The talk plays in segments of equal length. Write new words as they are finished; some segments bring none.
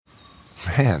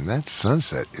Man, that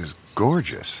sunset is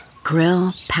gorgeous.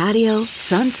 Grill, patio,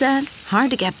 sunset.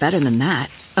 Hard to get better than that.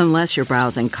 Unless you're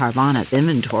browsing Carvana's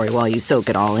inventory while you soak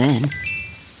it all in.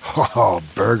 Oh,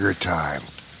 burger time.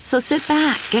 So sit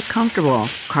back, get comfortable.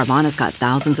 Carvana's got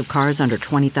thousands of cars under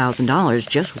 $20,000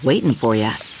 just waiting for you.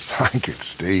 I could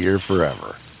stay here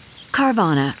forever.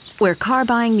 Carvana, where car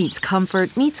buying meets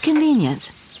comfort meets convenience.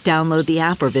 Download the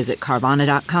app or visit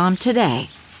Carvana.com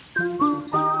today.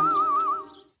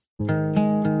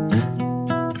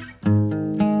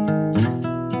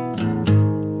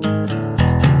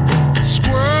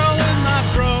 Squirrel in my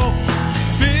fro,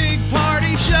 big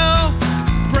party show.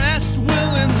 Breast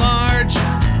will enlarge,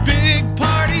 big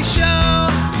party show.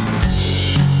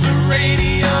 The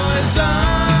radio is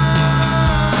on.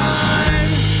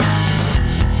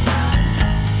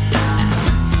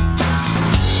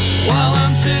 While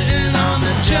I'm sitting on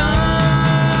the john.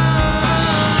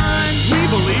 We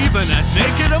believe in a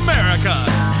naked America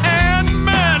and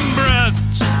man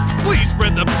breasts. Please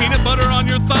spread the peanut butter on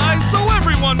your thighs so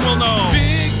everyone will know.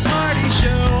 Big party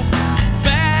show.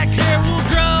 Back hair will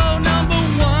grow. Number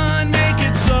one, make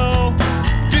it so.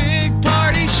 Big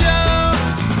party show.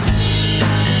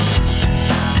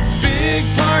 Big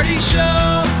party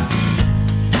show.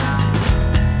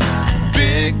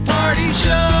 Big party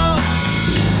show.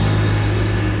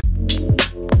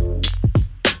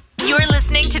 You're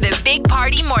listening to the Big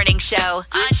Party Morning Show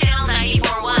on Channel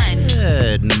 94.1.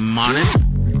 Good morning.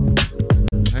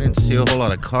 I didn't see a whole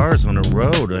lot of cars on the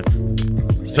road. I'm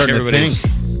starting to think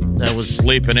that was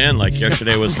sleeping in like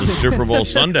yesterday was the Super Bowl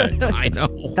Sunday. I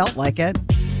know. Felt like it.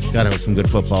 Got to have some good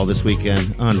football this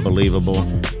weekend. Unbelievable.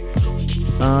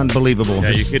 Unbelievable.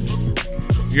 Yeah,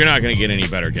 you're not going to get any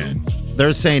better game.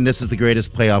 They're saying this is the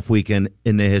greatest playoff weekend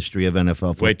in the history of NFL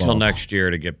football. Wait till next year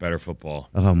to get better football.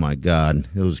 Oh, my God.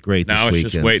 It was great this weekend. Now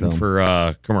it's just waiting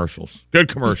for commercials. Good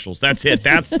commercials. That's it.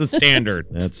 That's the standard.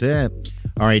 That's it.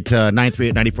 All right,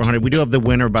 938-9400. We do have the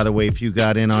winner, by the way. If you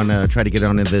got in on, try to get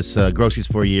on in this Groceries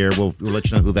for a Year, we'll let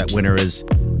you know who that winner is here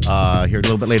a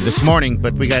little bit later this morning.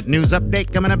 But we got news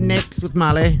update coming up next with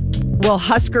Molly. Well,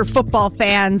 Husker football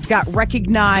fans got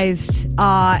recognized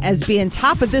as being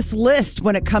top of this list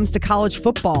when it comes to college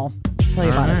football. I'll tell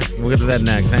you about it. We'll get to that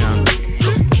next. Hang on.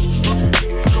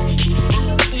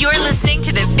 You're listening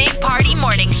to the Big Party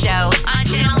Morning Show on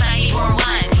Channel 94.1.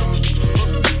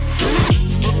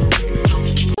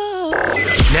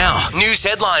 Now, news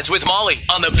headlines with Molly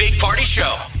on the Big Party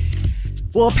Show.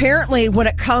 Well, apparently, when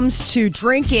it comes to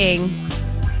drinking,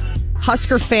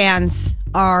 Husker fans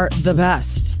are the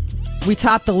best. We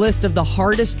top the list of the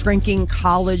hardest drinking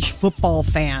college football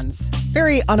fans.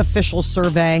 Very unofficial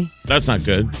survey. That's not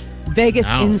good.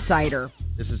 Vegas Insider.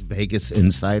 This is Vegas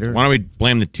Insider. Why don't we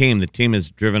blame the team? The team has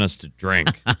driven us to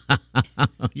drink.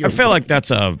 I feel like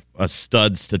that's a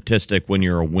stud statistic when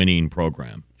you're a winning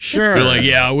program. Sure. You're like,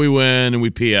 yeah, we win and we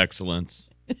pee excellence.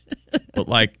 But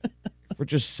like, if we're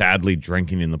just sadly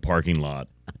drinking in the parking lot.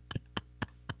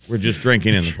 We're just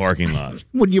drinking in the parking lot.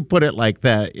 When you put it like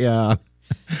that, yeah.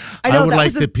 I would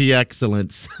like to pee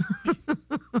excellence.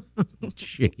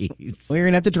 Jeez. Well, you're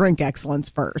going to have to drink excellence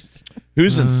first.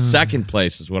 Who's in second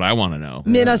place is what I want to know.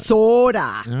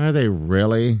 Minnesota. Are they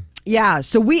really? Yeah,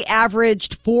 so we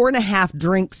averaged 4.5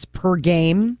 drinks per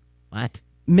game. What?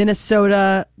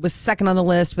 Minnesota was second on the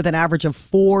list with an average of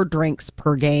 4 drinks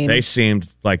per game. They seemed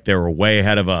like they were way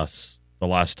ahead of us the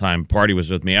last time Party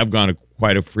was with me. I've gone to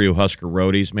quite a few Husker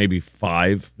roadies, maybe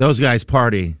 5. Those guys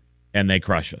party. And they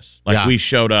crush us. Like, we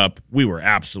showed up, we were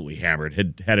absolutely hammered.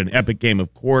 Had an epic game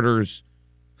of quarters.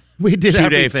 We did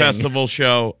 2-day everything. festival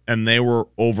show, and they were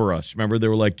over us. Remember, they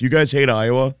were like, "Do you guys hate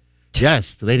Iowa?"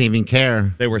 Yes, they didn't even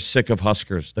care. They were sick of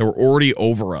Huskers. They were already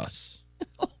over us.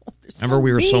 Remember,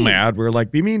 we were so mad. We were like,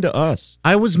 "Be mean to us."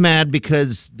 I was mad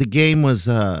because the game was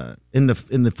in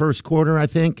the first quarter, I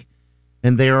think,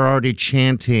 and they are already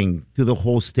chanting through the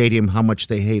whole stadium how much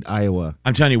they hate Iowa.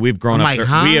 I'm telling you, we've grown up. like,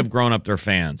 We have grown up their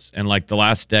fans, and like the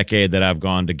last decade that I've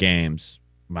gone to games,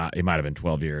 it might have been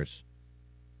 12 years.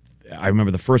 I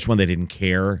remember the first one they didn't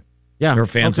care. Yeah, their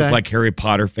fans looked like Harry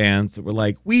Potter fans that were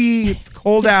like, it's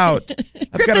cold out.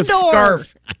 I've got a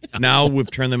scarf. Now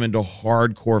we've turned them into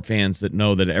hardcore fans that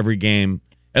know that every game,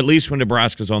 at least when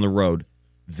Nebraska's on the road,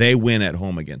 they win at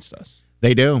home against us.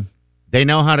 They do. They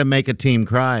know how to make a team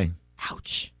cry.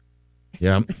 Ouch.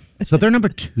 Yeah. So they're number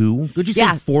 2. Did you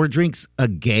say 4 drinks a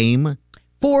game?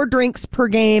 4 drinks per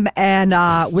game. And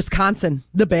Wisconsin,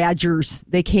 the Badgers,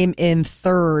 they came in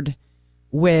third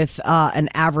with an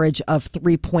average of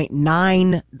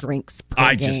 3.9 drinks per game.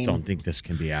 I just don't think this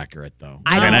can be accurate, though.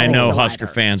 I know Husker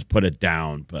fans put it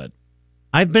down, but...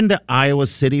 I've been to Iowa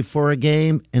City for a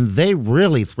game, and they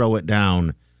really throw it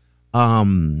down.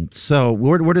 So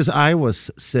where does Iowa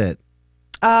sit?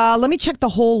 Let me check the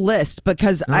whole list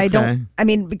because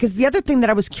because the other thing that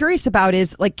I was curious about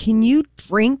is like, can you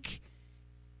drink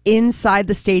inside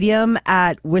the stadium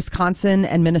at Wisconsin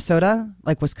and Minnesota?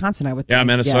 Like Wisconsin, I would think. Yeah,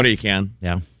 Minnesota yes. you can.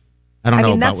 Yeah. I don't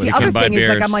know that's about the other thing is beers.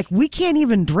 like, I'm like, we can't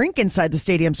even drink inside the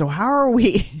stadium, so how are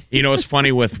we? You know, what's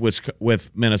funny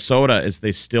with Minnesota is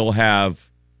they still have,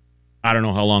 I don't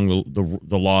know how long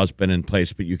the law's been in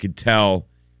place, but you could tell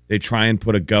they try and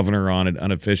put a governor on it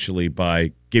unofficially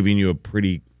by giving you a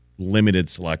pretty limited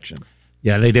selection.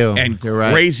 Yeah, they do. And You're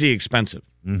right. crazy expensive.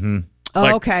 Mm-hmm.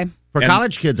 Oh, okay. For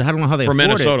college kids, I don't know how they for afford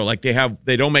Minnesota, it. like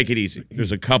they don't make it easy.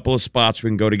 There's a couple of spots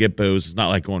we can go to get booze. It's not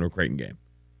like going to a Creighton game.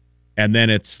 And then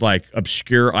it's like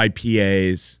obscure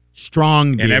IPAs.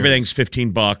 Strong beers. And everything's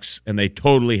 $15, and they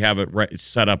totally have it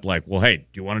set up like, well, hey, do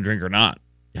you want to drink or not?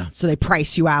 Yeah. So they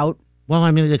price you out. Well,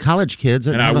 I mean, the college kids,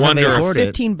 And I I don't know how they wonder if afford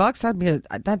it.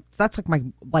 $15, that's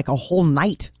like a whole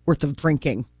night worth of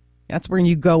drinking. That's where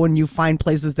you go and you find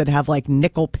places that have like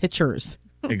nickel pitchers.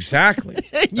 Exactly.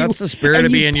 That's the spirit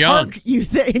of being young.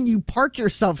 And you park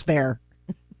yourself there.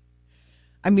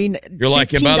 I mean, You're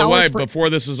like, and by the $15 way, for- before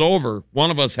this is over, one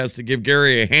of us has to give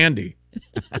Gary a handy.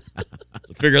 So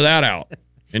figure that out.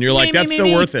 And you're like, that's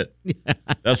still worth it.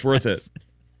 That's worth it.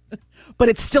 but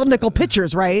it's still nickel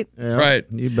pitchers, right? Yeah, Right.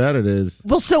 You bet it is.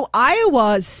 Well, so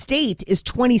Iowa State is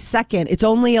 22nd. It's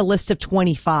only a list of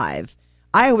 25.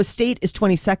 Iowa State is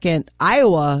 22nd.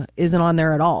 Iowa isn't on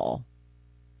there at all.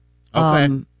 Okay. All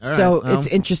right. So Well, it's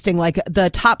interesting. Like the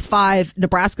top 5,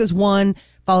 Nebraska's 1,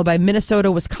 followed by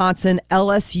Minnesota, Wisconsin,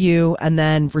 LSU, and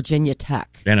then Virginia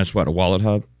Tech. And it's what, a wallet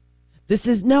hub? This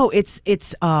is Vegas.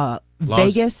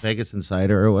 Vegas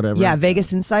Insider or whatever. Yeah,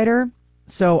 Vegas Insider.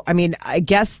 So, I mean, I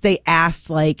guess they asked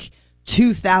like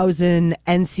 2,000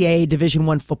 NCAA Division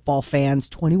I football fans,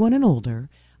 21 and older,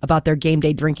 about their game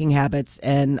day drinking habits.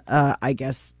 And I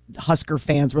guess Husker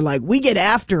fans were like, we get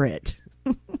after it.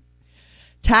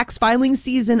 Tax filing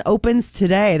season opens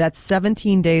today. That's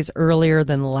 17 days earlier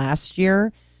than last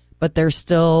year, but they're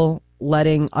still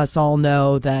letting us all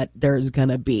know that there's going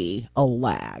to be a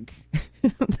lag,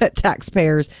 that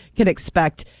taxpayers can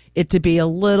expect it to be a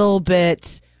little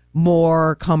bit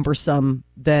more cumbersome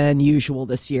than usual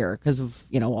this year because of,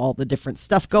 all the different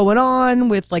stuff going on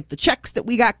with like the checks that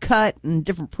we got cut and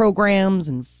different programs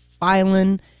and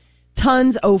filing.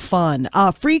 Tons of fun.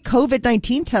 Free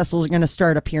COVID-19 tests are going to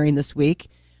start appearing this week.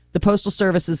 The Postal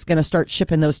Service is going to start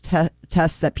shipping those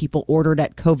tests that people ordered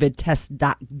at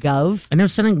covidtest.gov. And they're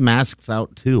sending masks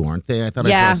out too, aren't they? I thought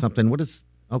I saw something. What is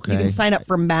okay? You can sign up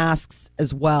for masks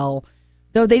as well.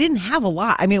 Though they didn't have a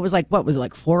lot. I mean, it was like, what was it,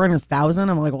 like 400,000?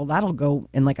 I'm like, well, that'll go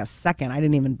in like a second. I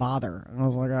didn't even bother. And I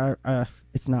was like,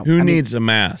 it's not. Who needs a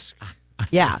mask?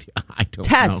 Yeah. I don't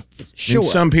Tests, know. sure. And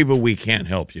some people, we can't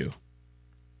help you.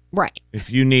 Right. If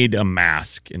you need a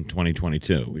mask in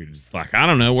 2022, we're just like, I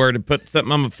don't know where to put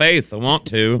something on my face. I want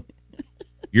to.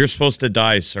 You're supposed to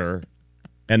die, sir.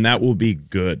 And that will be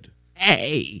good.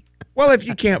 Hey. Well, if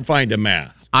you can't find a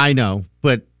mask. I know,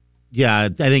 but yeah, I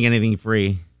think anything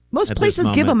free. Most at places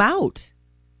this give them moment. out.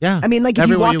 Yeah. I mean, like if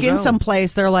Everywhere you walk in go.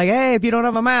 someplace, they're like, hey, if you don't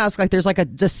have a mask, like there's like a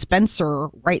dispenser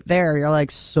right there. You're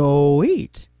like,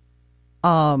 sweet.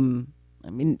 I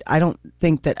mean, I don't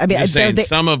think that. I mean, I'm just saying they-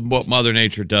 some of what Mother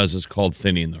Nature does is called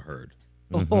thinning the herd.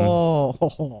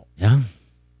 Oh. Yeah.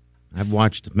 I've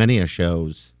watched many a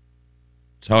shows.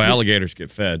 That's how alligators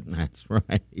get fed. That's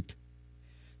right.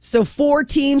 So 4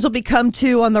 teams will become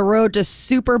 2 on the road to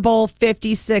Super Bowl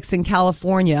 56 in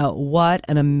California. What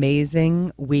an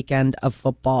amazing weekend of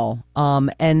football.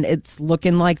 And it's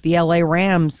looking like the LA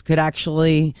Rams could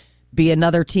actually be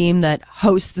another team that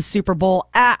hosts the Super Bowl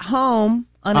at home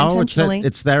unintentionally. Oh,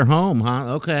 it's their home,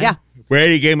 huh? Okay. Yeah.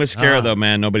 Brady gave him a scare, though,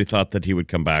 man. Nobody thought that he would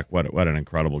come back. What an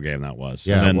incredible game that was.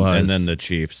 Yeah, and then, it was. And then the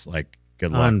Chiefs, like,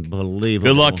 good luck.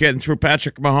 Unbelievable. Good luck getting through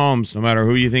Patrick Mahomes, no matter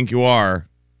who you think you are.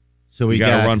 So we You got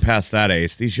to got run past that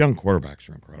ace. These young quarterbacks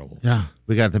are incredible. Yeah,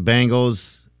 we got the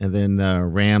Bengals and then the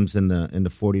Rams and the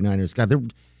 49ers.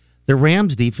 God, the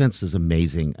Rams defense is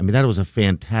amazing. I mean, that was a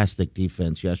fantastic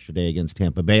defense yesterday against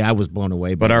Tampa Bay. I was blown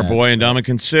away by But our that. boy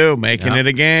Ndamukong Suh making it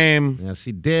a game. Yes,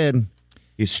 he did.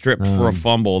 He stripped for a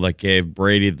fumble that gave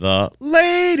Brady the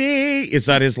lady. Is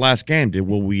that his last game?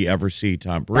 Will we ever see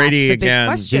Tom Brady That's the big again?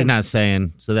 question. He's not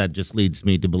saying, so that just leads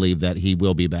me to believe that he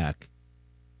will be back.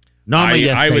 Normally,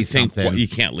 I say would think something. you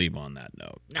can't leave on that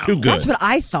note. No. Too good. That's what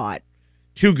I thought.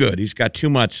 Too good. He's got too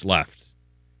much left.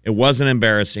 It wasn't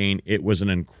embarrassing. It was an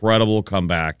incredible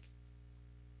comeback.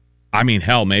 I mean,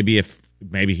 hell, maybe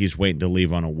he's waiting to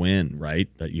leave on a win, right?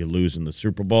 That you lose in the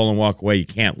Super Bowl and walk away. You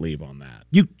can't leave on that.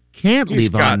 can't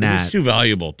leave on that. He's too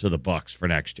valuable to the Bucks for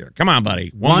next year. Come on,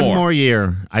 buddy. One more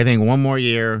year. I think one more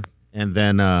year, and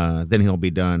then he'll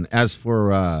be done. As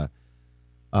for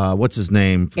what's his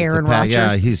name? Aaron Rodgers.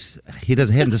 Yeah, he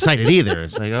hadn't decided either.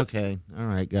 It's like, okay, all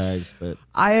right, guys. But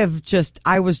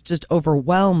I was just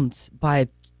overwhelmed by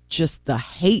just the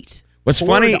hate. What's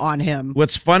funny on him?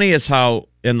 What's funny is how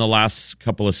in the last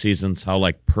couple of seasons, how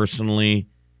like personally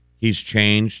he's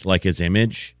changed, like his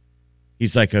image.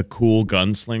 He's like a cool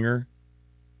gunslinger.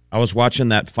 I was watching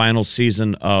that final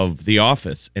season of The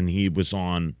Office, and he was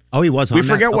on. Oh, he was on. We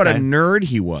forget what a nerd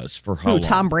he was for how long.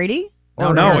 Tom Brady?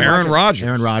 No, Aaron Rodgers.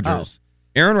 Aaron Rodgers.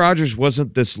 Oh. Aaron Rodgers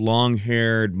wasn't this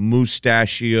long-haired,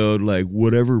 mustachioed, like,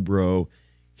 whatever, bro.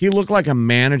 He looked like a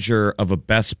manager of a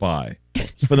Best Buy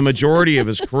for the majority of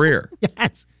his career.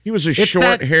 Yes. He was a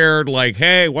short-haired, like,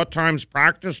 hey, what time's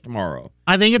practice tomorrow?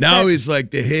 I think it's now he's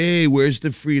like, hey, where's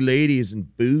the free ladies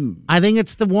and booze? I think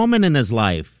it's the woman in his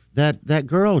life. That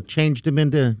girl changed him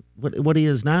into what he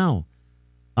is now.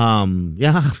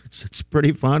 Yeah, it's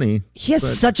pretty funny. He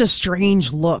has such a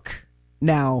strange look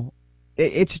now.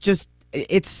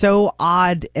 It's so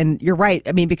odd. And you're right.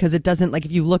 I mean, because it doesn't, like,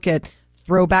 if you look at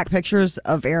throwback pictures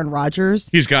of Aaron Rodgers.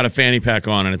 He's got a fanny pack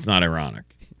on, and it's not ironic.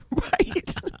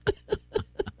 Right.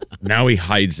 Now he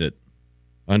hides it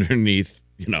underneath,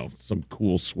 some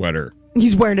cool sweater.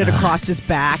 He's wearing it across his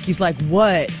back. He's like,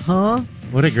 what, huh?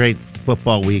 What a great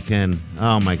football weekend.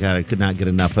 Oh, my God. I could not get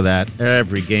enough of that.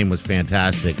 Every game was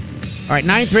fantastic. All right,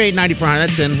 938-9400.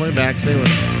 That's in. We're back. Stay with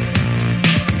us.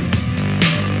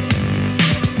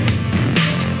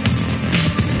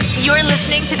 You're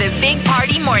listening to the Big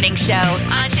Party Morning Show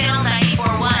on Channel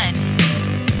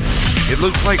 94.1. It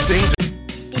looks like things.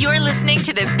 You're listening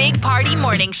to the Big Party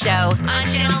Morning Show on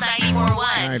Channel 94.1.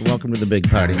 All right, welcome to the Big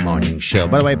Party Morning Show.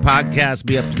 By the way, podcasts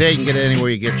be up to date. You can get it anywhere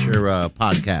you get your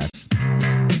podcasts.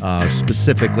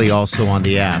 Specifically also on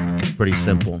the app. Pretty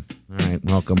simple. All right,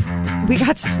 welcome. We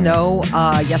got snow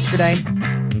yesterday.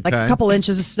 Okay. Like a couple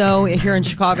inches of snow here in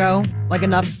Chicago. Like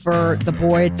enough for the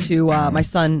boy to, my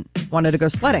son wanted to go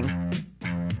sledding.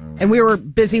 And we were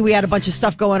busy. We had a bunch of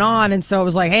stuff going on. And so I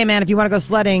was like, hey, man, if you want to go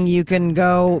sledding, you can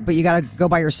go, but you got to go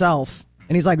by yourself.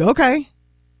 And he's like, okay.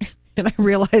 And I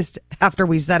realized after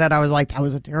we said it, I was like, that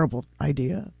was a terrible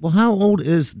idea. Well, how old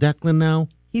is Declan now?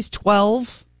 He's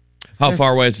 12. How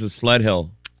far away is the sled hill?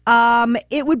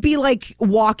 It would be like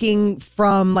walking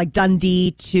from like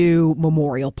Dundee to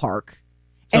Memorial Park.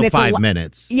 So and it's 5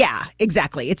 minutes. Yeah,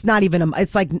 exactly. It's not even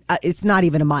it's not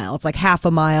even a mile. It's like half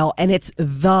a mile, and it's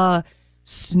the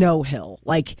snow hill.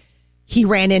 Like, he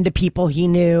ran into people he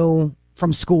knew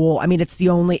from school. I mean,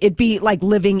 it'd be like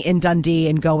living in Dundee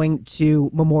and going to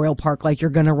Memorial Park. Like,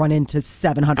 you're going to run into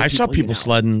 700 I people. saw people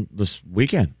sledding this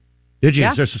weekend. Did you?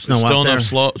 Yeah. Is there some snow There's out still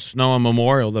there? enough snow on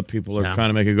Memorial that people are trying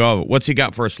to make a go of it. What's he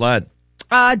got for a sled?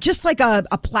 Just like a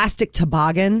plastic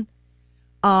toboggan.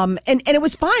 And it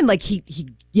was fine. Like, he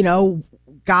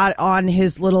got on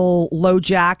his little low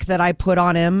jack that I put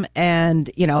on him and,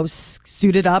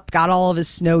 suited up, got all of his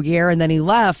snow gear, and then he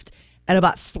left. And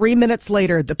about 3 minutes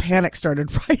later, the panic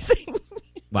started rising.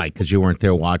 Why? Because you weren't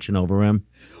there watching over him?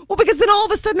 Well, because then all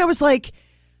of a sudden I was like,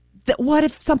 what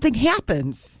if something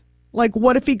happens? Like,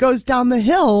 what if he goes down the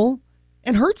hill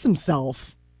and hurts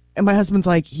himself? And my husband's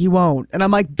like, he won't. And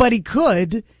I'm like, but he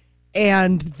could.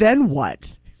 And then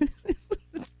what?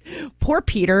 Poor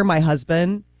Peter, my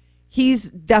husband.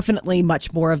 He's definitely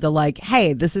much more of the like,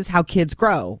 hey, this is how kids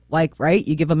grow. Like, right?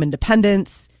 You give them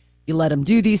independence. You let them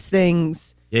do these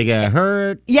things. You get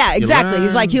hurt. Yeah, exactly.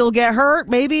 He's learn. like, he'll get hurt,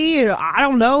 maybe. I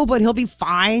don't know, but he'll be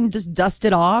fine. Just dust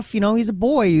it off. He's a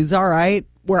boy. He's all right.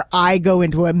 Where I go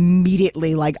into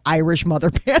immediately like Irish mother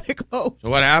panic mode. So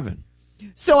what happened?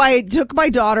 So I took my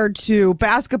daughter to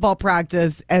basketball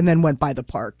practice and then went by the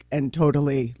park and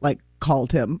totally like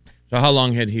called him. So how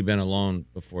long had he been alone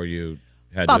before you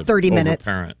had About to 30 minutes.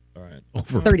 overparent? All right.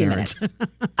 30 minutes.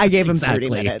 I gave him 30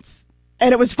 Exactly. minutes.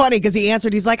 And it was funny because he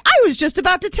answered. He's like, I was just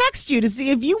about to text you to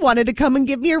see if you wanted to come and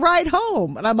give me a ride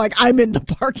home. And I'm like, I'm in the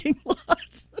parking lot.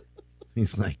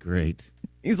 He's like, great.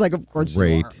 He's like, of course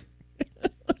Great. you are.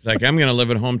 It's like, I'm going to live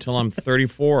at home till I'm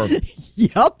 34.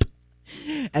 Yep.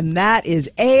 And that is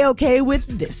A-okay with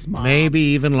this mom. Maybe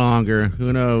even longer.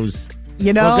 Who knows?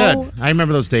 Well, good. I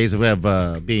remember those days of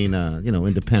being,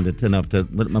 independent enough to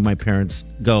let my parents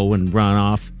go and run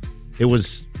off. It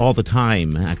was all the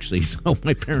time, actually. So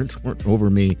my parents weren't over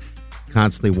me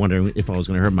constantly wondering if I was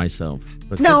going to hurt myself.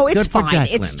 But No, good it's for fine.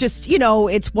 Declan. It's just,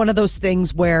 it's one of those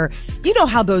things where, you know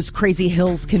how those crazy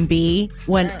hills can be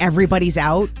when everybody's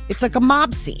out? It's like a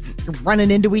mob scene. You're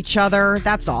running into each other.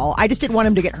 That's all. I just didn't want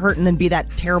him to get hurt and then be that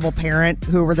terrible parent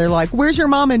who they're like, where's your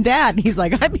mom and dad? And he's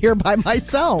like, I'm here by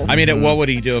myself. I mean, what would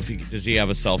he do does he have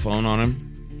a cell phone on him?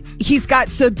 He's got,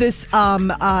 this,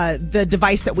 the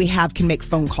device that we have can make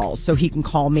phone calls. So he can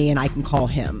call me and I can call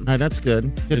him. All right, that's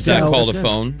good. Is that called a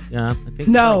phone? Yeah, I think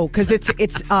No, because it's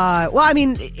it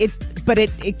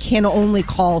can only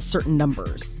call certain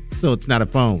numbers. So it's not a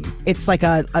phone. It's like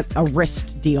a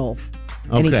wrist deal.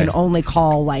 And he Okay. can only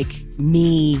call like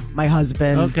me, my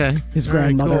husband, Okay. his All right,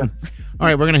 grandmother. cool. All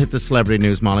right, we're going to hit the celebrity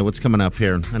news, Molly. What's coming up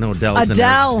here? I know Adele's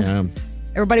Adele. in there. Yeah.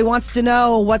 Everybody wants to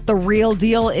know what the real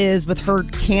deal is with her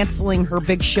canceling her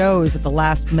big shows at the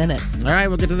last minute. All right,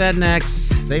 we'll get to that next.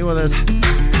 Stay with us.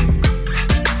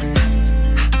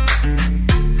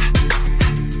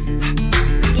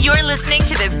 You're listening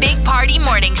to the Big Party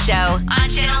Morning Show on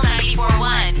Channel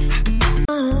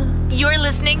 94.1. You're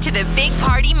listening to the Big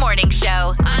Party Morning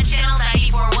Show on Channel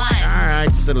 94.1. All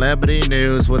right, celebrity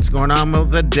news. What's going on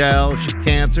with Adele? She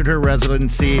canceled her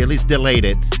residency, at least delayed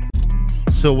it.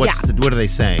 So what are they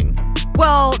saying?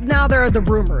 Well, now the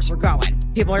rumors are going.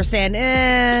 People are saying,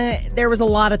 there was a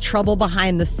lot of trouble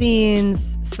behind the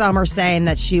scenes. Some are saying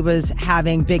that she was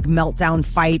having big meltdown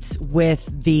fights with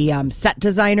the set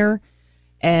designer.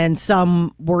 And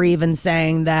some were even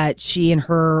saying that she and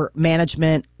her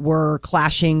management were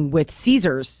clashing with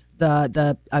Caesars,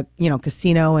 the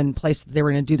casino and place that they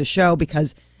were going to do the show,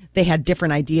 because they had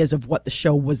different ideas of what the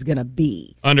show was going to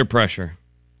be. Under pressure.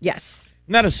 Yes.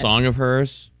 Isn't that a song of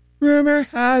hers? Rumor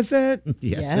has it.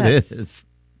 Yes, Yes. it is.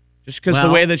 Just because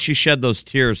the way that she shed those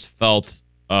tears felt,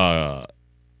 I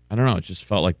don't know, it just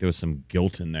felt like there was some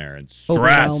guilt in there and stress.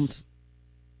 Overwhelmed.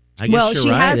 I guess Well, you're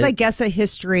she right. has, I guess, a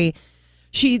history.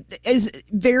 She is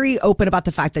very open about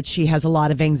the fact that she has a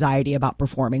lot of anxiety about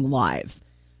performing live.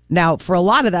 Now, for a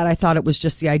lot of that, I thought it was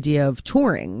just the idea of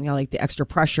touring, like the extra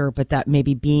pressure, but that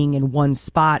maybe being in one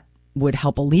spot would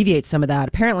help alleviate some of that.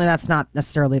 Apparently, that's not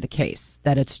necessarily the case.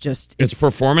 That it's just It's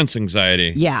performance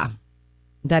anxiety. yeah.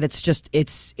 That it's just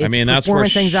it's I mean, that's where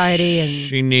performance anxiety and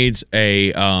she needs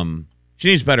she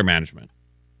needs better management.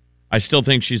 I still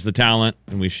think she's the talent,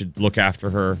 and we should look after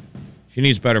her. She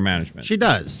needs better management. She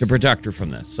does. To protect her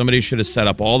from this. Somebody should have set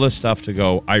up all this stuff to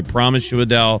go, I promise you,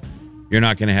 Adele, you're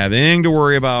not going to have anything to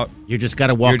worry about. You just got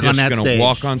to walk on that You're just going stage. to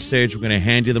walk on stage. We're going to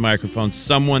hand you the microphone.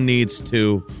 Someone needs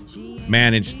to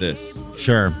manage this.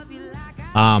 Sure.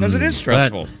 Because it is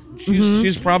stressful.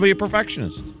 She's probably a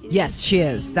perfectionist. yes, she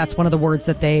is. That's one of the words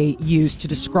that they use to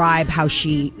describe how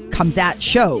she comes at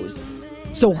shows.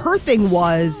 So her thing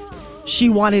was she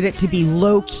wanted it to be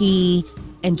low key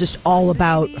and just all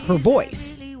about her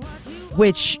voice,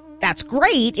 which that's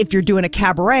great if you're doing a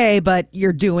cabaret, but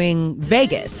you're doing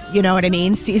Vegas. You know what I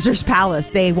mean? Caesar's Palace.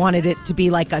 They wanted it to be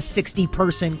like a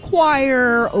 60-person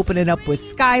choir, opening up with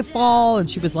Skyfall. And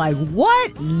she was like,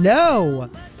 what? No.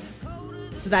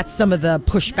 So that's some of the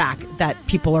pushback that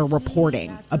people are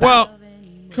reporting about. Well,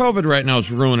 COVID right now is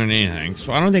ruining anything,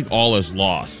 so I don't think all is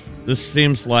lost. This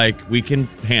seems like we can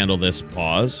handle this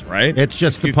pause, right? It's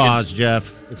just a You pause,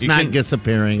 Jeff. It's you not can-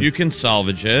 disappearing. You can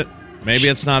salvage it. Maybe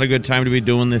it's not a good time to be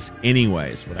doing this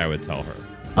anyways, what I would tell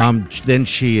her. Then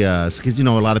she, because a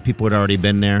lot of people had already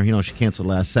been there. She canceled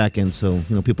last second, so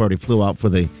people already flew out for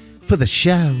the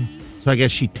show. So I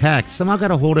guess she somehow got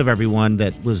a hold of everyone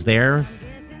that was there,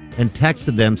 and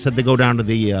texted them. Said they go down to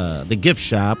the gift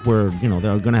shop where they're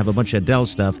going to have a bunch of Adele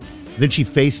stuff. Then she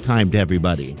FaceTimed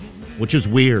everybody, which is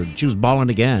weird. She was bawling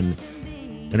again,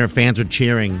 and her fans are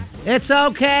cheering. It's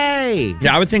okay.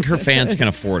 Yeah, I would think her fans can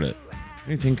afford it.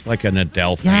 I think like an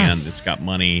Adele fan Yes. that's got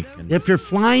money. If you're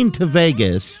flying to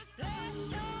Vegas,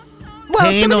 well,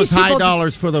 paying some of those these high people,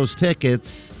 dollars for those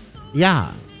tickets,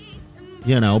 yeah.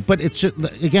 But it's just,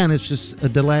 again, it's just a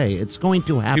delay. It's going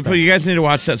to happen. You guys need to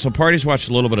watch that. So Party's watched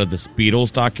a little bit of this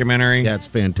Beatles documentary. Yeah, it's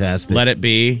fantastic. Let It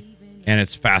Be, and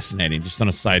it's fascinating. Just on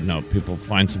a side note, people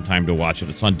find some time to watch it.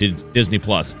 It's on Disney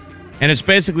Plus, and it's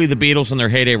basically the Beatles in their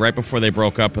heyday right before they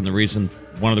broke up, and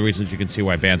one of the reasons you can see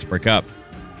why bands break up.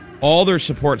 All their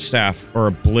support staff are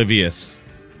oblivious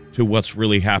to what's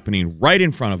really happening right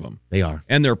in front of them. They are.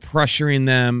 And they're pressuring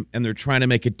them, and they're trying to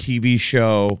make a TV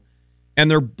show, and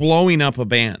they're blowing up a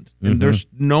band. And there's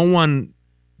nobody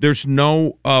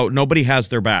has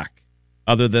their back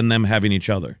other than them having each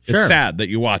other. Sure. It's sad that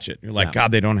you watch it. You're like, Yeah.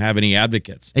 God, they don't have any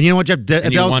advocates. And you know what, Jeff? And you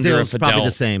Adele's wonder deal if is probably Adele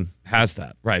the same. has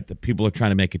that, right? The people are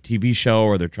trying to make a TV show,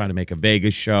 or they're trying to make a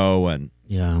Vegas show, and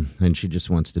Yeah, and she just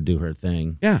wants to do her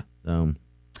thing. yeah. So,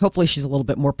 Hopefully she's a little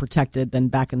bit more protected than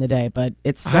back in the day, but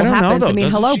it still I don't know, happens. though. I mean,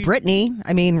 Doesn't hello, she- Brittany.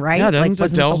 I mean, right? Yeah, doesn't like,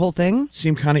 wasn't Adele the whole thing?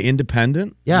 seem kind of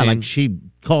independent? Yeah, I mean, like she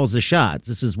calls the shots.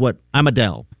 This is what I'm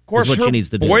Adele. of course, is what her she needs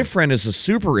to do. boyfriend is a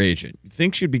super agent. You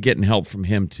think she'd be getting help from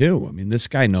him, too. I mean, this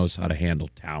guy knows how to handle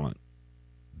talent.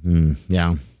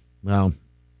 Yeah. Well,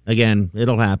 again,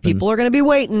 it'll happen. People are going to be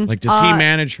waiting. Like, does he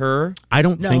manage her? I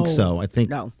don't think No. so. I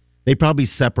think No. they probably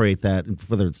separate that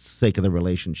for the sake of the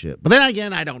relationship. But then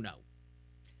again, I don't know.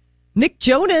 Nick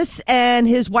Jonas and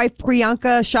his wife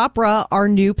Priyanka Chopra are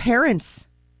new parents.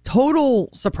 Total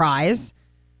surprise.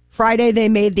 Friday, they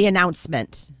made the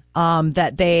announcement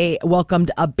that they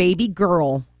welcomed a baby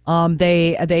girl.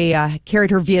 They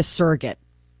carried her via surrogate.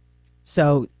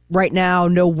 So right now,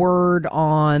 no word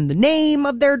on the name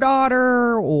of their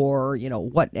daughter or,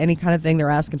 what any kind of thing. They're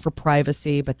asking for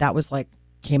privacy, but that was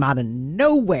came out of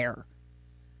nowhere.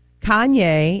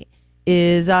 Kanye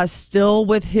is still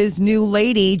with his new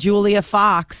lady, Julia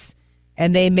Fox,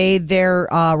 and they made their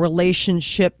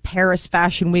relationship Paris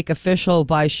Fashion Week official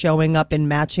by showing up in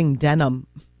matching denim.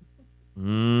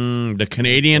 The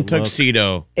Canadian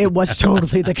tuxedo. It was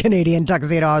totally the Canadian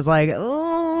tuxedo. I was like,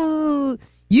 oh,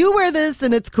 you wear this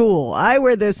and it's cool. I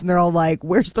wear this and they're all like,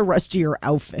 where's the rest of your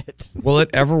outfit? Will it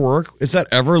ever work? Is that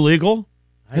ever legal?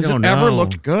 Has don't it ever know.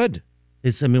 looked good?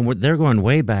 They're going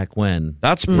way back when.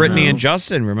 That's Brittany and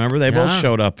Justin. Remember, they both Yeah.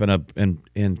 showed up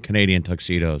in Canadian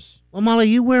tuxedos. Well, Molly,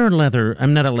 you wear leather.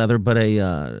 I'm not a leather, but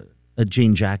a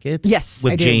jean jacket. Yes,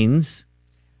 with I do. jeans.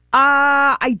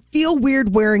 I feel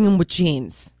weird wearing them with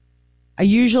jeans. I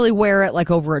usually wear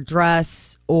it over a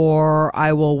dress, or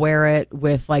I will wear it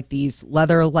with these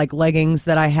leather leggings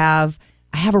that I have.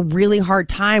 I have a really hard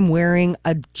time wearing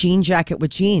a jean jacket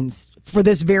with jeans for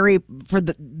this very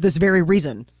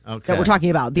reason Okay. that we're talking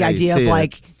about. The Yeah, you idea see of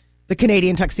it. the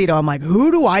Canadian tuxedo. I'm like,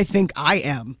 who do I think I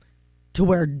am to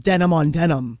wear denim on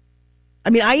denim? I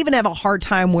mean, I even have a hard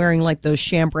time wearing those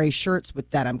chambray shirts with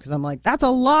denim because I'm like, that's a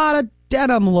lot of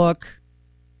denim look.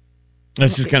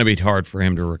 This is going to be hard for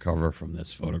him to recover from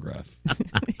this photograph.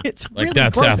 It's really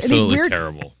That's gross. And these absolutely weird,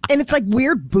 terrible. And it's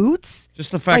weird boots.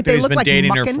 Just the fact that they he's look been like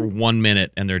dating her mucking. for 1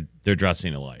 minute and they're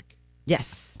dressing alike.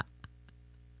 Yes.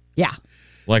 Yeah.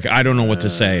 I don't know what to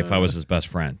say if I was his best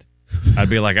friend. I'd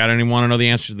be like, I don't even want to know the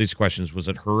answer to these questions. Was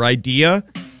it her idea?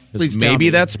 'Cause Please tell maybe me.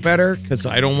 that's better because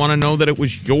I don't want to know that it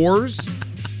was yours.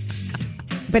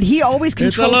 But he always a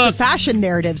controls the look. fashion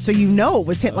narrative, so it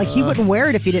was him. He wouldn't wear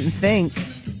it if he didn't think.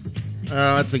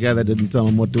 Oh, that's the guy that didn't tell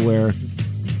him what to wear.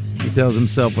 He tells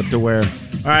himself what to wear.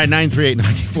 All right,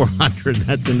 938-9400.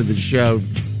 That's into the show.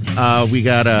 We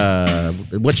got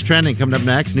what's trending coming up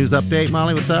next. News update.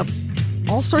 Molly, what's up?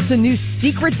 All sorts of new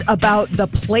secrets about the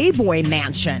Playboy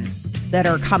Mansion that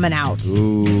are coming out.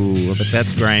 Ooh, but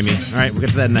that's grimy. All right, we'll get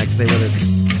to that next. Stay with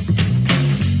us.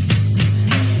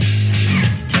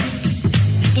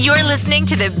 You're listening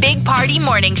to the Big Party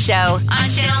Morning Show on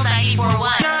Channel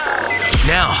 94.1.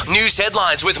 Now, news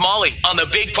headlines with Molly on the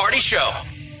Big Party Show.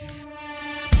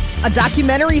 A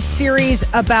documentary series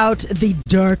about the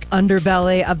dark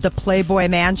underbelly of the Playboy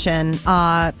Mansion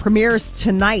premieres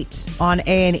tonight on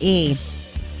A&E.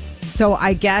 So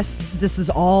I guess this is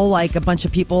all a bunch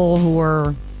of people who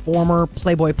were former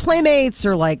Playboy playmates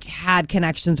or had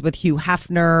connections with Hugh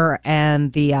Hefner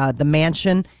and the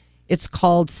mansion. It's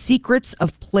called Secrets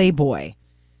of Playboy.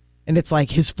 And it's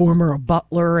his former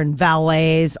butler and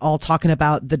valets all talking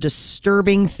about the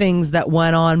disturbing things that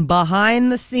went on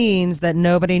behind the scenes that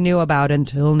nobody knew about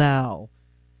until now.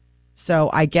 So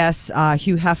I guess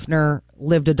Hugh Hefner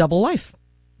lived a double life.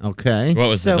 Okay. What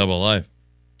was So- the double life?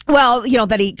 Well,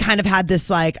 that he kind of had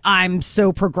this I'm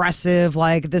so progressive,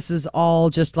 this is all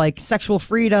just sexual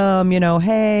freedom,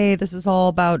 hey, this is all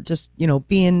about just,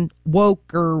 being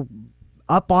woke or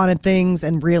up on it things,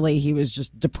 and really he was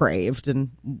just depraved and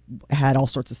had all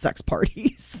sorts of sex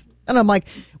parties. And I'm like,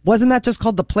 wasn't that just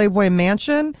called the Playboy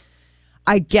Mansion?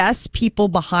 I guess people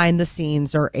behind the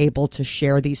scenes are able to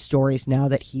share these stories now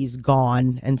that he's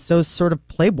gone, and so is sort of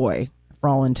Playboy for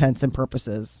all intents and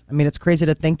purposes. I mean, it's crazy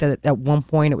to think that at one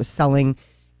point it was selling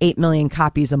 8 million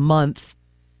copies a month,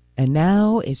 and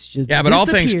now it's just Yeah, but all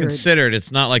things disappeared. considered,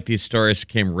 it's not like these stories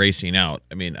came racing out.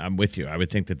 I mean, I'm with you. I would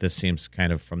think that this seems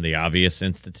kind of from the obvious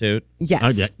institute. Yes.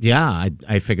 Oh, yeah,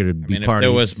 I figured it'd I be mean, if parties.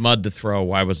 there was mud to throw,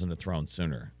 why wasn't it thrown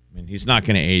sooner? I mean, he's not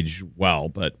going to age well,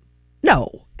 but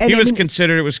No. And it was I mean,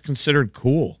 considered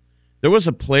cool. There was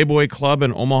a Playboy club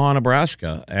in Omaha,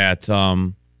 Nebraska at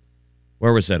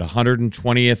where was it?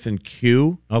 120th and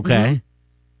Q. Okay.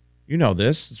 You know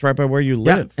this. It's right by where you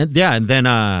Yeah, live. and then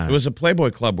It was a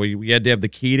Playboy club where you had to have the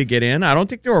key to get in. I don't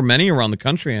think there were many around the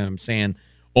country. And I'm saying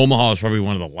Omaha was probably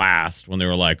one of the last when they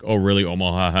were like, oh, really?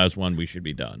 Omaha has one? We should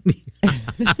be done.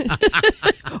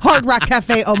 Hard Rock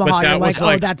Cafe, Omaha. You're like,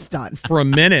 oh, that's done. For a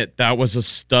minute, that was a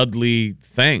Studley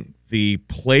thing. The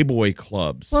Playboy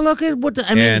clubs. Well, look at what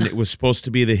and it was supposed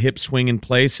to be the hip swinging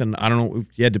place, and I don't know if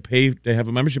you had to pay to have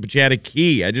a membership, but you had a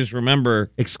key. I just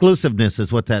remember exclusiveness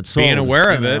is what that's sold. Being aware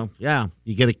of it. Yeah,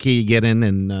 you get a key, you get in,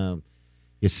 and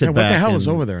you sit back. What the hell is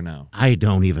over there now? I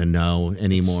don't even know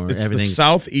anymore. It's the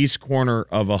southeast corner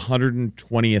of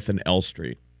 120th and L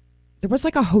Street. There was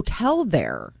like a hotel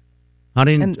there.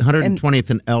 120th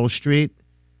and L Street.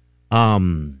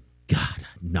 God,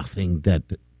 nothing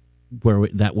where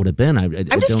that would have been. I'm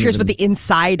just curious what the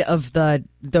inside of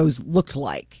those looked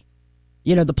like.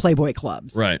 You know, the Playboy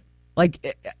clubs. Right. Like,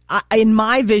 in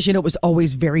my vision, it was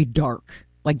always very dark,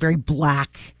 like very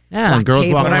black. Yeah, and girls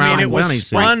walking around. I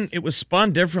mean, it was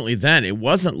spun differently then. It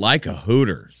wasn't like a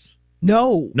Hooters.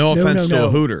 No offense to a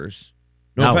Hooters.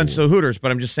 No offense to Hooters,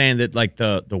 but I'm just saying that like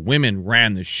the women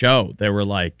ran the show. They were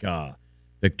like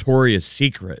Victoria's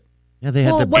Secret. Yeah, they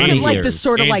had the bunny ears. Like this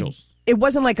sort of Angels. like. It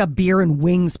wasn't like a beer and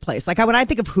wings place. Like when I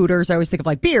think of Hooters, I always think of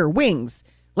like beer, wings.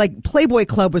 Like Playboy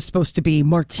Club was supposed to be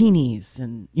martinis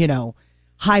and,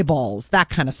 highballs, that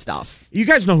kind of stuff. You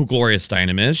guys know who Gloria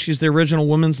Steinem is. She's the original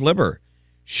women's liber.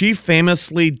 She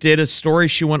famously did a story.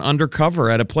 She went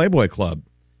undercover at a Playboy Club.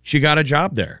 She got a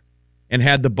job there and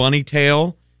had the bunny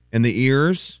tail and the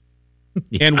ears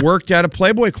and worked at a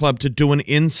Playboy Club to do an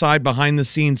inside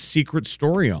behind-the-scenes secret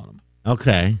story on them.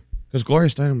 Okay. Because Gloria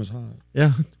Steinem was hot.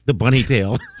 Yeah, the bunny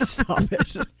tail. Stop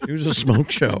it. She was a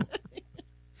smoke show.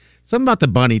 Something about the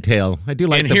bunny tail. I do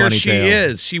like the bunny tail. And here she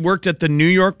is. She worked at the New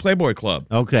York Playboy Club.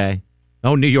 Okay.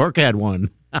 Oh, New York had one.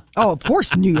 Oh, of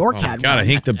course, New York had God, one. I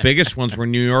think the biggest ones were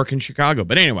New York and Chicago.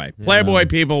 But anyway, Playboy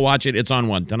people, watch it. It's on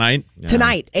one tonight. Yeah.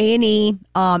 Tonight, A&E,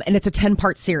 and it's a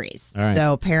 10-part series. Right.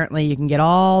 So apparently you can get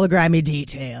all the grimy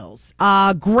details.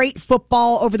 Great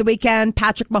football over the weekend.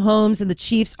 Patrick Mahomes and the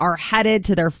Chiefs are headed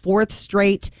to their 4th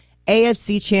straight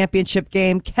AFC Championship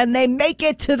game. Can they make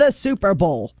it to the Super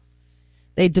Bowl?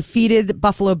 They defeated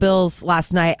Buffalo Bills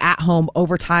last night at home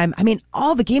overtime. I mean,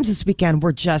 all the games this weekend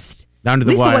were just... Down to At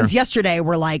least the wire. the ones yesterday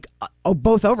were like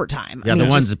both overtime. Yeah, the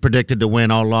ones that predicted to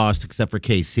win all lost except for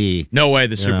KC. No way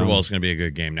the Super Bowl is going to be a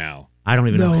good game now. I don't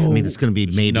even know. I mean, it's going to be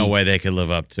maybe. No way they could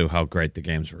live up to how great the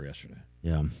games were yesterday.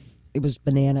 Yeah. It was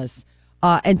bananas.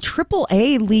 And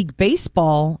AAA League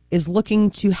Baseball is looking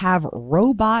to have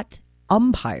robot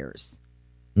umpires.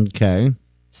 Okay.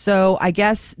 So I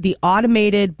guess the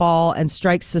automated ball and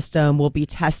strike system will be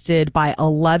tested by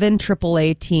 11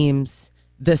 AAA teams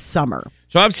this summer.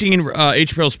 So I've seen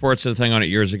HBO Sports did a thing on it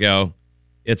years ago.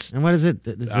 And what is it?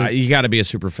 You got to be a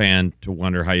super fan to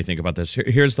wonder how you think about this.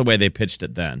 Here's the way they pitched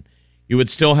it then. You would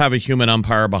still have a human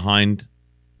umpire behind,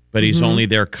 but he's only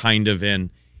there kind of in.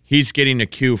 He's getting a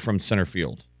cue from center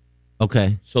field.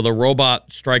 Okay. So the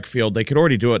robot strike field, they could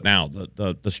already do it now,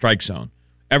 the strike zone.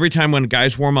 Every time when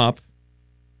guys warm up,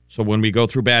 so when we go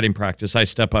through batting practice, I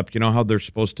step up. You know how they're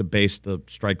supposed to base the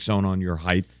strike zone on your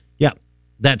height? Yeah.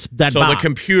 So the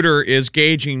computer is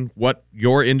gauging what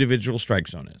your individual strike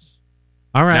zone is.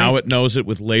 All right. Now it knows it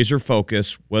with laser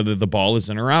focus whether the ball is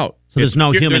in or out. So there's no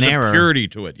human error. There's a purity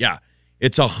to it. Yeah.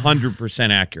 It's 100%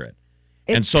 accurate.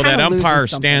 And so that umpire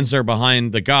stands there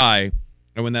behind the guy,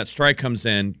 and when that strike comes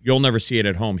in, you'll never see it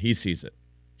at home. He sees it.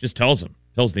 Just tells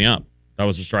the ump. That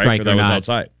was a strike or that was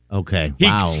outside. Okay.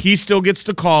 He still gets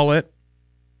to call it.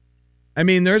 I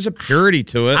mean, there's a purity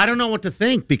to it. I don't know what to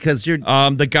think because you're...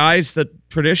 the guys that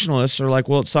traditionalists are like,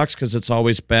 well, it sucks because it's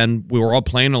always been, we were all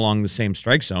playing along the same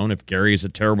strike zone. If Gary is a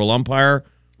terrible umpire,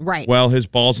 right? Well, his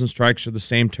balls and strikes are the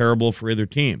same terrible for either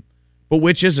team. But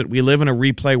which is it? We live in a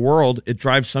replay world. It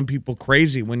drives some people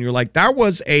crazy when you're like, that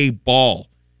was a ball,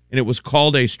 and it was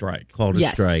called a strike. Called a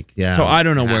strike, yeah. So I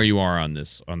don't know where you are on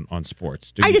this, on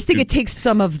sports. I just think it takes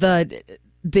some of the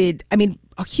I mean,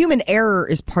 a human error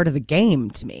is part of the game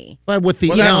to me. But with the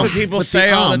that's what people say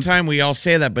all the time. We all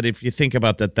say that, but if you think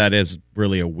about that, that is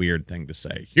really a weird thing to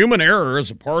say. Human error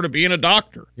is a part of being a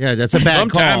doctor. Yeah, that's a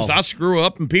bad call. Sometimes I screw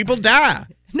up and people die.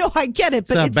 No, I get it,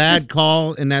 but it's a bad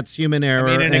call, and that's human error.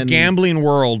 I mean, in a gambling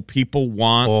world, people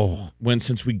want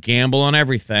since we gamble on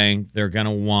everything, they're going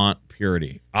to want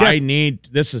purity. Jeff,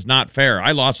 this is not fair.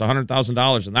 I lost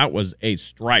 $100,000 and that was a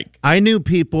strike. I knew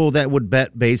people that would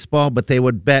bet baseball, but they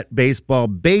would bet baseball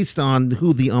based on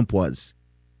who the ump was.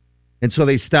 And so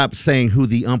they stopped saying who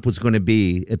the ump was going to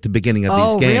be at the beginning of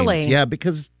these games. Really? Yeah,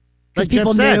 because like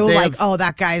people Jeff said, knew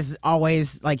that guy's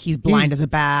always like he's blind as a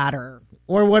bat or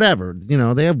whatever. You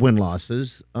know, they have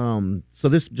win-losses. So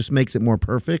this just makes it more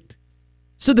perfect.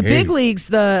 So the big leagues,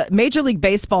 the Major League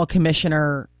Baseball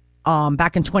commissioner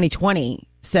back in 2020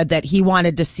 said that he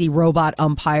wanted to see robot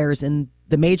umpires in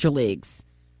the major leagues,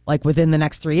 like within the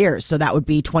next 3 years. So that would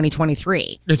be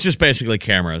 2023. It's just basically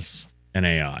cameras and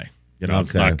AI. You know,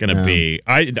 it's Okay, not going to be.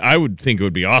 I would think it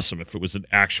would be awesome if it was an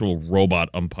actual robot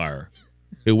umpire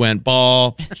who went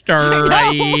ball,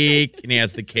 strike, and he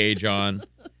has the cage on,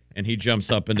 and he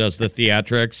jumps up and does the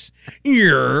theatrics.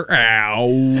 You're out.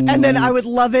 And then I would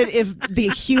love it if the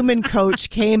human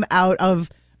coach came out of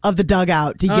the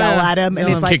dugout to yell at him, and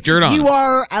it's like, Kick dirt on you him.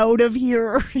 are out of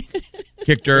here.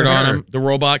 Kick dirt on him. The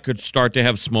robot could start to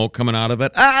have smoke coming out of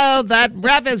it. Oh, that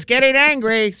ref is getting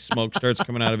angry. Smoke starts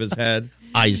coming out of his head.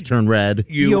 Eyes turn red.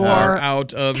 You are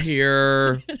out of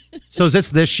here. So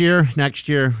is this year, next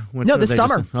year? No, this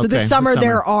summer. So this summer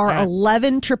there are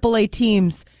 11 AAA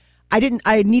teams.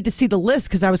 I need to see the list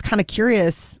because I was kind of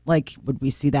curious, like, would we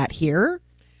see that here?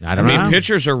 I don't know.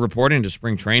 Pitchers are reporting to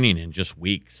spring training in just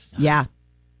weeks. Yeah.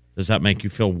 Does that make you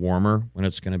feel warmer when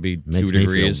it's going to be Makes 2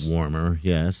 degrees? me feel warmer,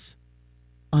 yes.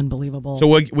 Unbelievable. So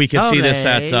we could see this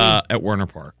at Werner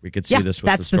Park. We could see this with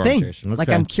that's the Storm thing. Chasers. Like,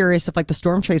 I'm curious if like the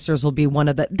Storm Chasers will be one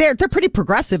of the. They're pretty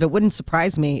progressive. It wouldn't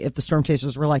surprise me if the Storm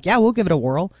Chasers were like, yeah, we'll give it a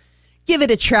whirl, give it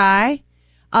a try.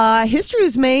 History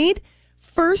was made.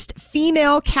 First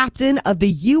female captain of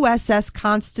the USS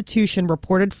Constitution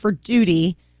reported for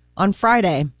duty on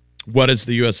Friday. What is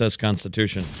the USS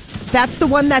Constitution? That's the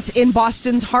one that's in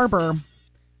Boston's harbor.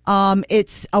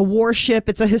 It's a warship.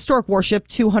 It's a historic warship,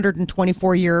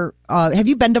 224-year. Have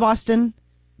you been to Boston?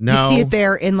 No. You see it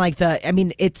there in like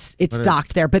it's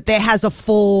docked there, but it has a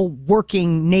full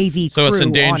working Navy crew. So it's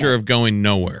in danger on it. of going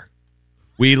nowhere.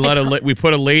 We we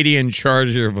put a lady in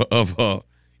charge of a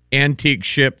antique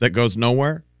ship that goes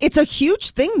nowhere. It's a huge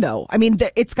thing, though. I mean,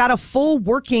 it's got a full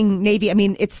working Navy. I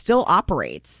mean, it still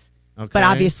operates. Okay. But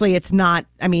obviously it's not,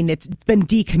 I mean, it's been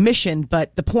decommissioned,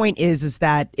 but the point is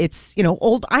that it's,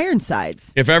 old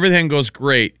Ironsides. If everything goes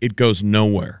great, it goes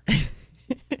nowhere.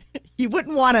 You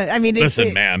wouldn't want to, I mean.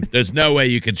 Listen, ma'am, there's no way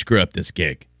you can screw up this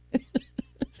gig.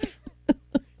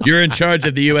 You're in charge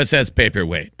of the USS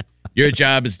Paperweight. Your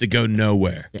job is to go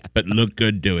nowhere, but look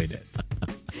good doing it.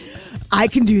 I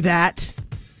can do that.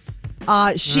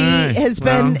 She has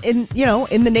been in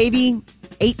the Navy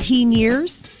 18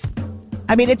 years.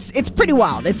 I mean, it's pretty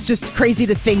wild. It's just crazy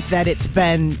to think that it's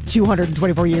been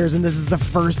 224 years and this is the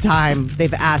first time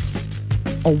they've asked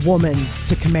a woman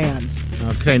to command.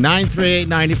 Okay,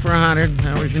 938-9400.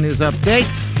 How's your news update?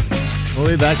 We'll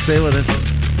be back. Stay with us.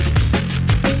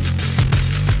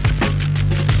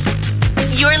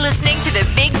 You're listening to the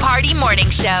Big Party Morning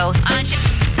Show on.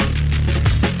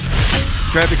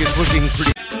 Traffic is looking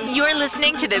pretty. You're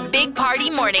listening to the Big Party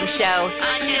Morning Show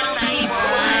on Channel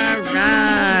 94.1. All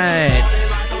right.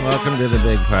 Welcome to the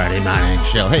Big Party Morning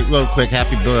Show. Hey, real quick,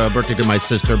 happy birthday to my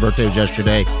sister. Her birthday was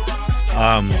yesterday.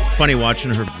 Funny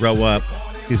watching her grow up.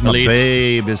 She's my Elise.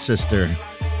 baby sister.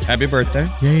 Happy birthday.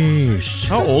 Yeesh.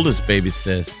 How old is baby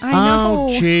sis? I know.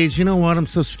 Oh, jeez. You know what? I'm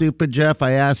so stupid, Jeff.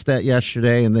 I asked that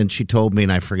yesterday, and then she told me,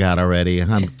 and I forgot already.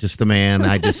 I'm just a man.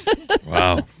 I just...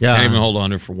 Wow. Yeah. Can't even hold on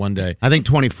to her for one day. I think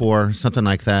 24, something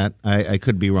like that. I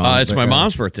could be wrong. It's but, my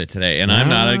mom's birthday today, and I'm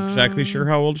not exactly sure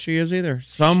how old she is either.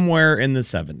 Somewhere in the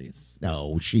 70s.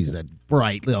 No, she's a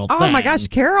bright little Oh thing. my gosh,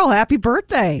 Carol, happy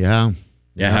birthday. Yeah.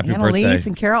 Yeah, happy birthday. Annalise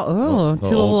and Carol. Oh, two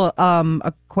little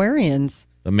Aquarians.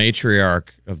 The matriarch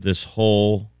of this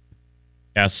whole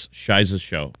Shiza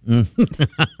show.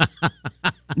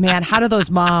 Man, how do those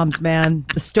moms, man?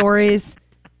 The stories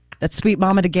that sweet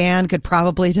Mama DeGan could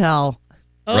probably tell.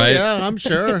 Oh, Right? yeah, I'm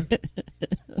sure.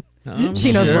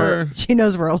 She knows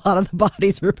where a lot of the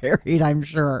bodies were buried, I'm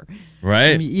sure.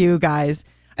 Right? You guys.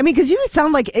 I mean, because you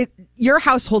sound like your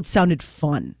household sounded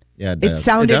fun. Yeah, it It does.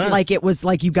 sounded It does. like it was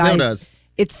like you Still guys.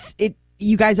 does.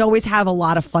 You guys always have a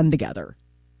lot of fun together.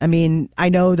 I mean, I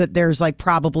know that there's like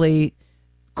probably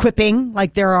quipping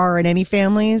like there are in any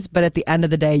families, but at the end of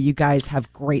the day, you guys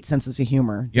have great senses of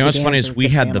humor. You know what's The funny Dans is are a we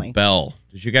good had family. the bell.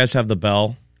 Did you guys have the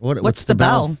bell? What's the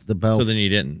bell? The bell. So then you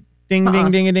didn't. Ding,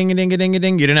 ding, ding, ding, ding, ding,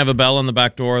 ding. You didn't have a bell on the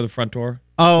back door or the front door?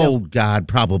 Oh, God,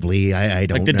 probably. I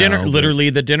don't Like the know. dinner, but- literally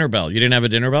the dinner bell. You didn't have a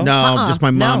dinner bell? No, just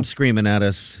my mom no. screaming at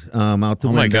us out the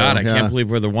Oh window. my God, I Yeah. can't believe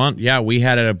we're the one. Yeah, we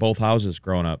had it at both houses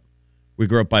growing up. We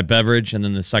grew up by Beveridge, and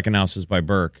then the second house is by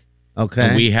Burke.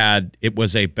 Okay. And it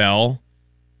was a bell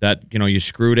that, you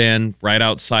screwed in right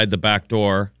outside the back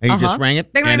door, And you just rang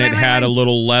it? Ding, and ring, it ring, had ring, a ring.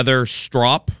 little leather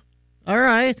strop All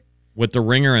right. with the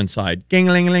ringer inside. Ding,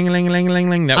 ling, ling, ling, ling, ling,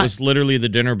 ling. That was literally the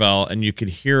dinner bell, and you could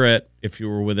hear it if you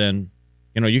were within,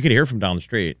 you could hear from down the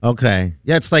street. Okay.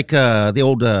 Yeah, it's like the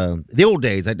old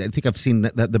days. I think I've seen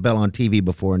the bell on TV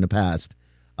before in the past.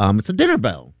 It's a dinner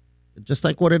bell, just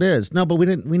like what it is. No, but we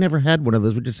never had one of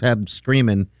those. We just had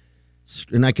screaming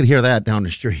And I could hear that down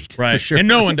the street. Right. For sure. And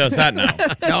no one does that now.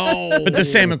 No. But the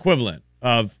same equivalent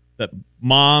of that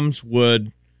moms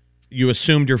would, you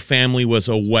assumed your family was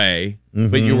away,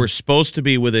 but you were supposed to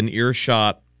be within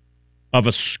earshot of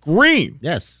a scream.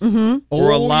 Yes.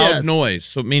 Or a loud yes. noise.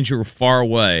 So it means you were far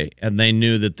away, and they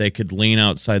knew that they could lean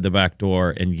outside the back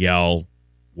door and yell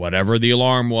whatever the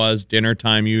alarm was, dinner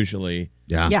time usually.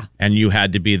 Yeah. Yeah. And you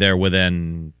had to be there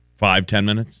within 5-10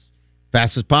 minutes.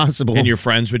 Fast as possible. And your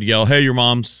friends would yell, "Hey, your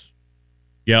mom's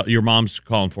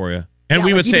calling for you." And Yeah,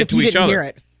 we like would even say it if to you each didn't other. hear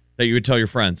it. That you would tell your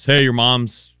friends, "Hey, your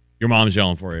mom's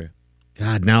yelling for you."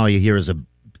 God, now all you hear is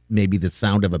maybe the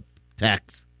sound of a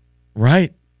text.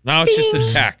 Right. Now it's just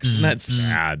a text. That's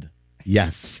sad.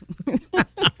 Yes.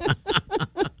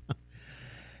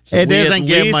 So it we at doesn't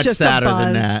get least- much Just a sadder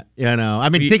than buzz. that. I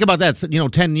mean, think about that.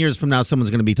 10 years from now, someone's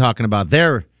going to be talking about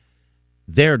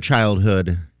their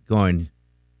childhood going, "Do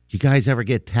you guys ever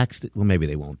get texted?" Well, maybe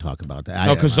they won't talk about that.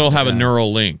 No, because they'll have a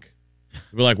neural link.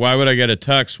 They'll be like, "Why would I get a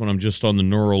text when I'm just on the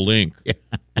neural link?"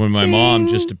 When my mom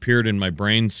just appeared in my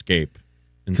brainscape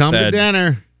and Come to said,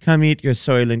 dinner. "Come eat your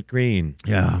Soylent Green.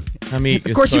 Yeah. Come eat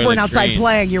your Of course, you weren't Soylent outside Green."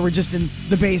 playing. You were just in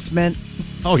the basement.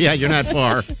 Oh, yeah, you're not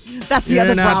far. That's the You're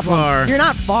other not problem. far. You're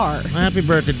not far. Happy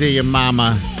birthday to your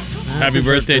mama. Happy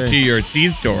birthday to your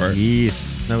C-store.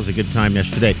 Yes, that was a good time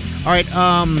yesterday. All right,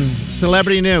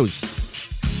 celebrity news.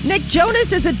 Nick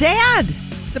Jonas is a dad.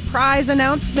 Surprise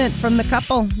announcement from the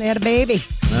couple. They had a baby.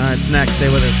 All right, it's next.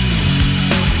 Stay with us.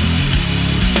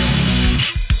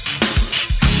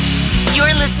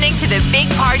 You're listening to the Big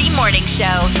Party Morning Show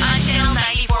on Channel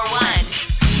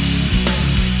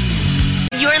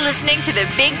 94.1. You're listening to the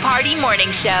Big Party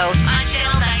Morning Show on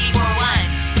Channel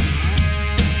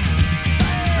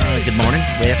 94.1. Good morning.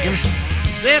 Welcome.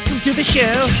 Welcome to the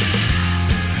show.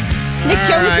 Nick All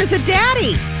Jonas right. is a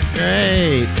daddy.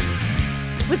 Great.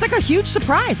 It was like a huge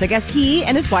surprise. I guess he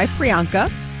and his wife, Priyanka,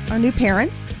 are new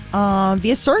parents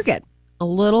via surrogate. A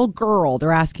little girl.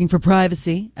 They're asking for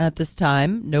privacy at this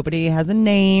time. Nobody has a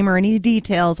name or any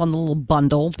details on the little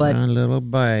bundle, but A little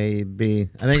baby.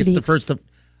 I think it's Pretty- the first of.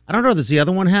 I don't know. Does the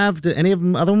other one have? Do any of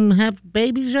them other them have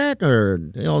babies yet, or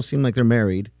they all seem like they're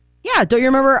married? yeah, don't you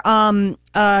remember?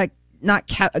 Not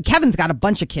Kevin's got a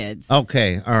bunch of kids.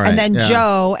 Okay, all right. And then yeah.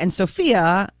 Joe and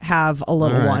Sophia have a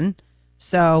little All right. one.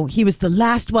 So he was the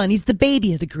last one. He's the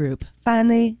baby of the group.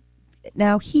 Finally,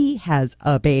 now he has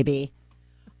a baby.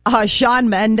 Shawn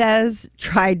Mendes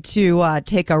tried to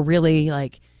take a really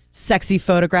sexy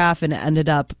photograph and ended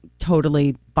up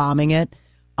totally bombing it.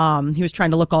 He was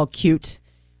trying to look all cute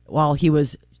while he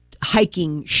was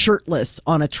hiking shirtless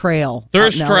on a trail.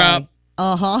 Thirst out in LA. trap.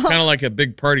 Uh-huh. Kind of like a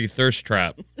big party thirst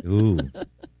trap. Ooh.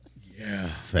 Yeah.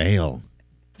 Fail.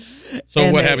 So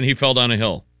And what they- happened? He fell down a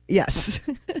hill. Yes.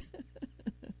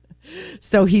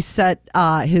 So he set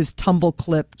his tumble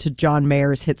clip to John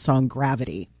Mayer's hit song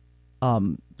Gravity.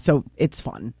 So it's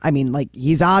fun. I mean,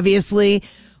 he's obviously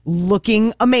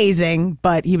looking amazing,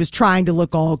 but he was trying to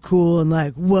look all cool and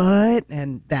what?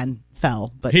 And then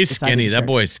fell. But He's decided skinny. to That share.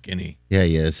 boy's skinny. Yeah,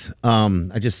 he is. I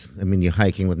mean, you're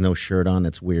hiking with no shirt on.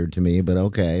 That's weird to me, but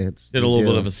okay. Did a little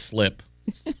bit of a slip.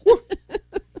 Whoop.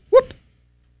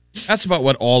 That's about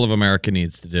what all of America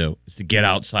needs to do, is to get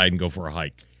outside and go for a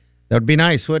hike. That would be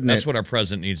nice, wouldn't That's it? what our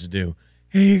president needs to do.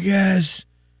 Hey, you guys,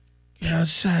 get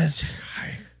outside and take a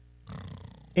hike.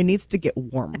 It needs to get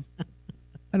warm.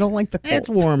 I don't like the cold. It's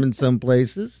warm in some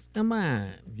places. Come on.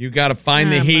 You got to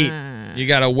find the Come heat. on. You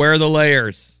got to wear the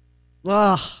layers.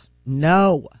 Ugh,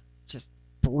 no. Just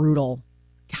brutal.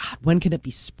 God, when can it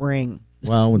be spring? This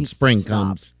Well, when needs to spring stop.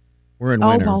 comes, we're in Oh,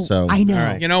 winter, well, so I know. all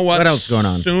right. You know what? What else is going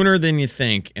on? Sooner than you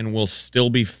think, and we'll still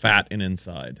be fat and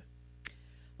inside.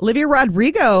 Olivia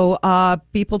Rodrigo,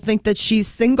 people think that she's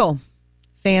single.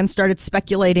 Fans started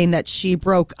speculating that she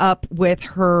broke up with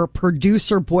her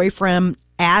producer boyfriend,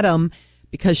 Adam,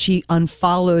 because she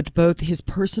unfollowed both his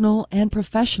personal and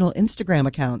professional Instagram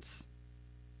accounts.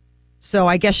 So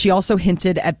I guess she also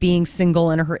hinted at being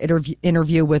single in her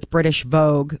interview with British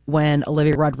Vogue when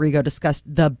Olivia Rodrigo discussed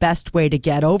the best way to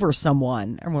get over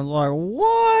someone. Everyone's like,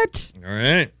 what? All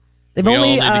right. They've we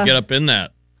only, all need to get up in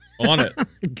that. On it.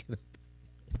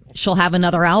 She'll have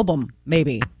another album,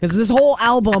 maybe. Because this whole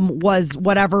album was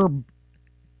whatever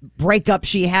breakup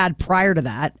she had prior to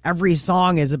that. Every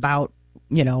song is about,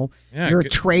 Yeah, you're a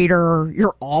good- traitor,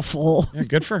 you're awful. Yeah,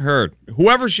 good for her.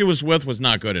 Whoever she was with was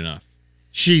not good enough.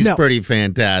 She's No. pretty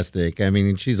fantastic. I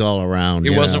mean, she's all around.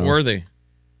 He you wasn't know. worthy.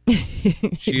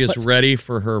 She is ready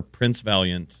for her Prince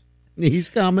Valiant. He's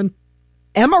coming.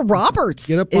 Emma Roberts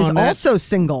Get up is on that. also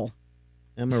single.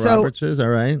 Emma So- Roberts is all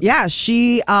right. Yeah,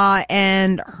 she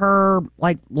and her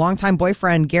longtime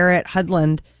boyfriend, Garrett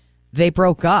Hudland, they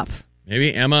broke up.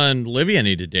 Maybe Emma and Olivia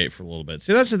need to date for a little bit.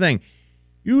 See, that's the thing.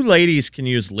 You ladies can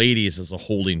use ladies as a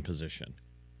holding position.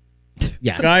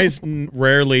 Yes. Guys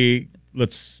rarely,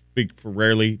 let's speak for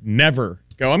rarely, never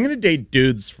go, I'm going to date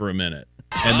dudes for a minute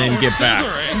and then get back.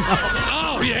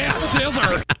 Oh, yeah,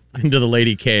 scissor. Into the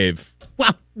lady cave.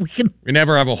 Well, We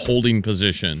never have a holding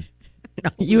position.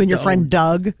 You and your friend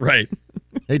Doug. Right.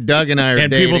 Hey, Doug and I are And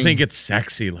dating. people think it's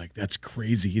sexy. Like, that's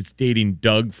crazy. He's dating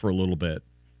Doug for a little bit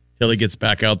till he gets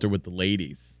back out there with the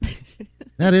ladies.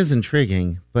 That is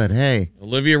intriguing, but hey.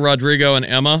 Olivia Rodrigo and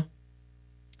Emma.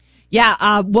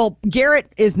 Yeah, well,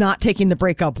 Garrett is not taking the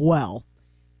breakup well.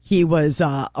 He was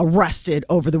arrested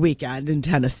over the weekend in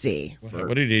Tennessee for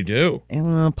What did he do?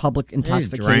 public He's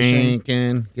intoxication.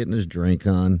 drinking, getting his drink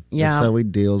on. Yeah. That's how he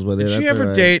deals with it. Did she That's ever all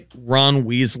right. date Ron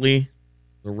Weasley,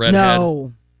 the redhead?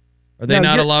 No. Are they No,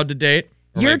 not you're- allowed to date?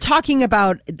 Or You're wait, talking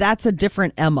about, that's a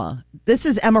different Emma. This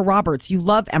is Emma Roberts. You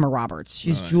love Emma Roberts.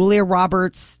 She's Julia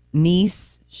Roberts'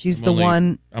 niece. She's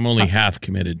I'm only half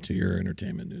committed to your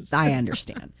entertainment news. I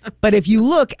understand. But if you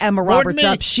look Emma More than Roberts me.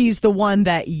 up, she's the one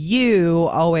that you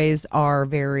always are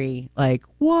very like,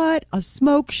 what? A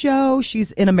smoke show?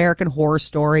 She's in American Horror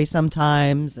Story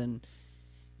sometimes, and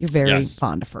you're very Yes.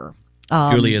 fond of her.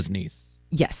 Julia's niece.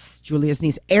 Yes, Julia's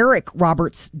niece, Eric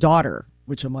Roberts' daughter,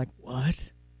 which I'm like,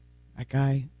 what? That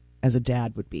guy as a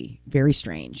dad would be very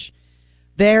strange.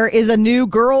 There is a new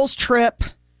girls' trip.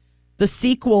 The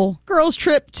sequel, Girls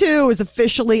Trip 2, is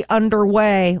officially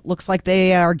underway. Looks like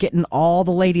they are getting all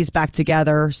the ladies back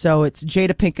together. So it's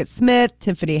Jada Pinkett Smith,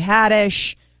 Tiffany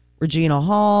Haddish, Regina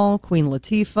Hall, Queen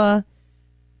Latifah.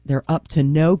 They're up to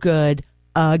no good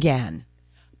again.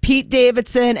 Pete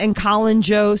Davidson and Colin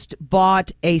Jost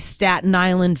bought a Staten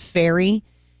Island ferry,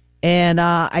 and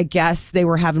I guess they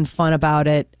were having fun about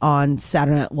it on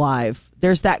Saturday Night Live.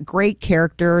 There's that great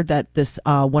character that this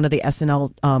one of the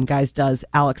SNL guys does,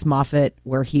 Alex Moffat,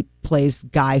 where he plays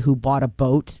guy who bought a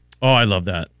boat. Oh, I love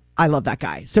that. I love that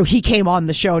guy. So he came on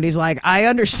the show and he's like, I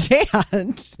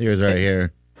understand. Here's right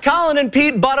here. Colin and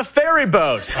Pete bought a ferry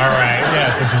boat. All right,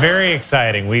 yes, it's very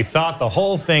exciting. We thought the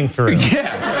whole thing through.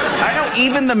 Yeah, I know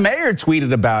even the mayor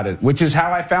tweeted about it, which is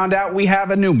how I found out we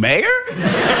have a new mayor?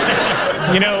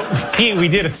 You know, Pete, we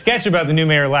did a sketch about the new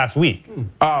mayor last week.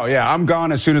 Oh, yeah, I'm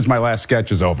gone as soon as my last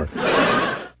sketch is over.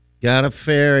 Got a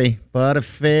ferry. Bought a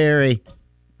ferry.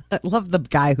 I love the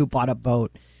guy who bought a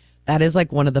boat. That is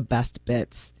like one of the best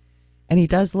bits. And he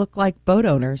does look like boat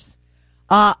owners.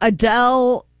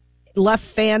 Adele left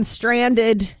fans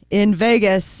stranded in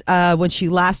Vegas when she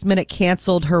last minute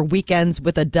canceled her Weekends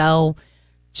with Adele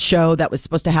show that was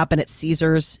supposed to happen at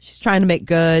Caesars. She's trying to make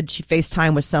good. She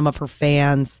FaceTimed with some of her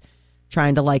fans,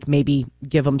 trying to like maybe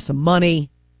give them some money,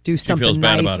 do something She feels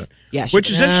bad nice. about it. Yeah, Which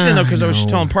is interesting, though, because I was just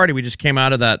telling Party, we just came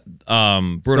out of that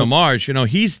Bruno Mars. You know,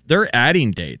 they're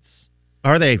adding dates.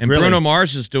 Are they? And really? Bruno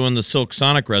Mars is doing the Silk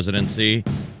Sonic residency,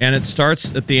 and it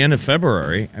starts at the end of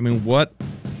February. I mean, what?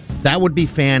 That would be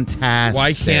fantastic.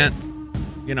 Why can't,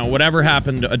 whatever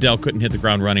happened, Adele couldn't hit the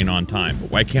ground running on time.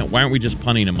 But why aren't we just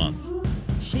punting a month?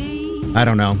 I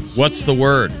don't know. What's the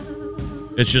word?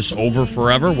 It's just over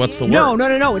forever? What's the word?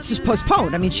 No. It's just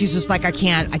postponed. I mean, she's just like, I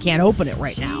can't open it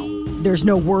right now. There's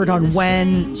no word on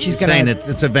when she's going Saying to.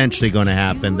 it's eventually going to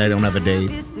happen. They don't have a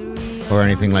date or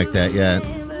anything like that yet.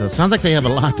 So it sounds like they have a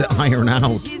lot to iron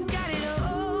out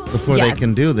before Yeah. they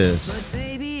can do this.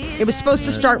 It was supposed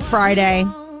to start Friday,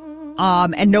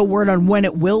 and no word on when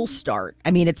it will start.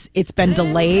 I mean, it's been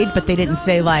delayed, but they didn't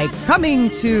say like coming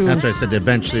to. That's what I said.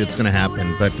 Eventually it's going to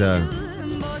happen. But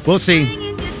we'll see.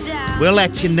 We'll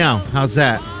let you know. How's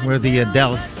that? We're the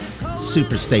Adele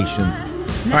Superstation.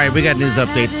 All right, we got news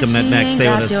updates coming up next. Stay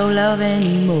with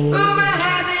us.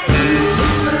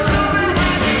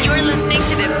 You're listening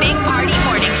to the Big Party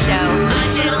Morning Show on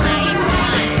Channel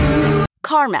 941.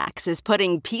 CarMax is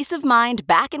putting peace of mind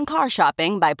back in car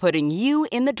shopping by putting you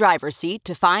in the driver's seat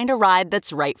to find a ride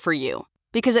that's right for you.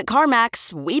 Because at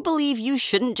CarMax, we believe you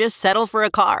shouldn't just settle for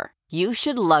a car. You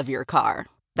should love your car.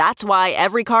 That's why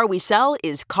every car we sell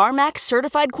is CarMax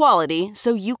certified quality,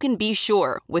 so you can be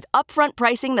sure with upfront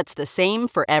pricing that's the same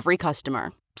for every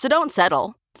customer. So don't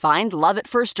settle. Find love at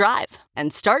first drive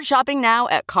and start shopping now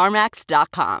at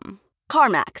CarMax.com.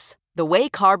 CarMax, the way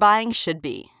car buying should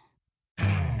be.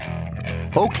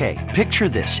 Okay, picture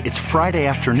this. It's Friday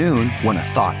afternoon when a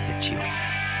thought hits you.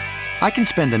 I can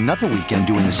spend another weekend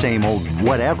doing the same old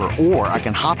whatever, or I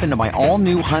can hop into my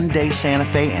all-new Hyundai Santa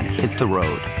Fe and hit the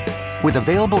road. With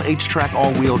available H-Track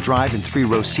all-wheel drive and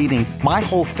 3-row seating, my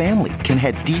whole family can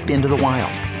head deep into the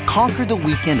wild. Conquer the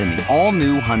weekend in the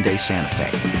all-new Hyundai Santa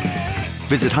Fe.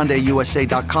 Visit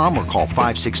HyundaiUSA.com or call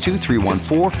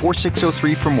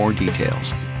 562-314-4603 for more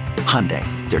details.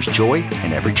 Hyundai, there's joy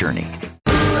in every journey.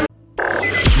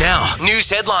 Now, news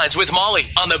headlines with Molly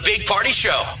on the Big Party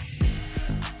Show.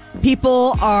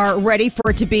 People are ready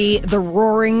for it to be the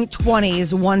roaring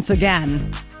 20s once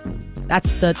again.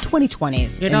 That's the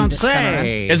 2020s. You don't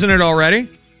say. Isn't it already?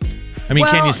 I mean,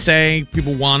 Well- can you say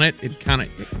people want it? It kind of.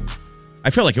 I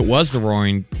feel like it was the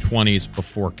roaring 20s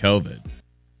before COVID,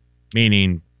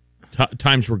 meaning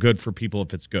times were good for people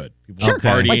if it's good. People were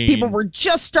partying. Like people were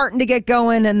just starting to get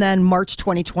going, and then March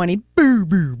 2020, boo,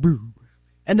 boo, boo.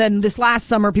 And then this last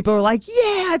summer, people were like,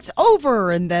 yeah, it's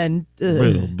over. And then,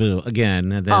 Boo, boo,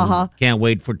 again. And then can't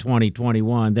wait for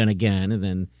 2021, then again, and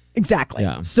then. Exactly.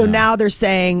 Yeah, so now they're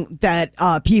saying that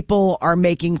people are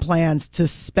making plans to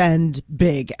spend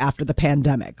big after the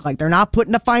pandemic. Like they're not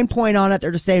putting a fine point on it.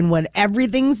 They're just saying when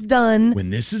everything's done. When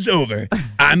this is over,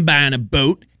 I'm buying a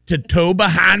boat to tow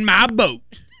behind my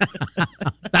boat.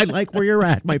 I like where you're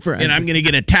at, my friend. And I'm going to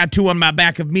get a tattoo on my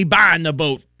back of me buying the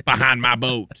boat behind my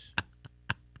boat.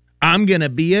 I'm going to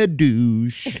be a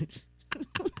douche.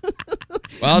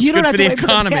 Well, it's good for the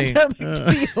economy. To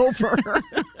be over.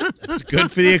 It's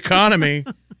good for the economy.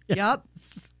 Yep.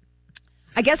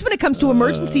 I guess when it comes to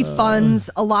emergency funds,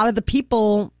 a lot of the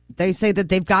people, they say that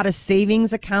they've got a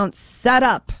savings account set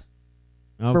up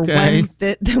for when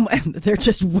they're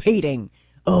just waiting.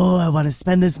 Oh, I want to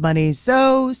spend this money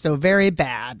so very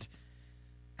bad.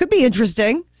 Could be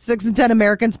interesting. 6 in 10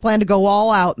 Americans plan to go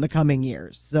all out in the coming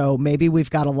years. So maybe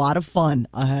we've got a lot of fun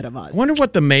ahead of us. I wonder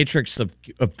what the matrix of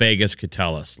Vegas could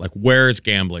tell us. Like, where is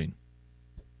gambling?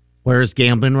 Where is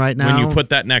gambling right now? When you put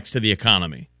that next to the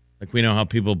economy. Like, we know how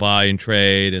people buy and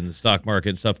trade and the stock market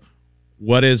and stuff.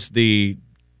 What is the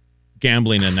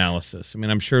gambling analysis? I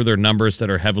mean, I'm sure there are numbers that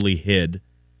are heavily hid.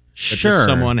 But does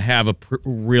someone have a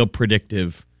real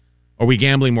predictive... Are we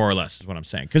gambling more or less is what I'm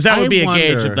saying. Because that would be a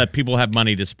gauge of that people have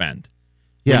money to spend.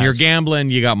 Yes. When you're gambling,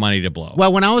 you got money to blow.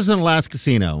 Well, when I was in the last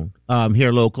casino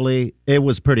here locally, it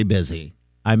was pretty busy.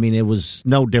 I mean, it was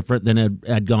no different than it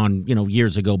had gone,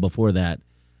 years ago before that.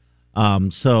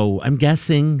 So I'm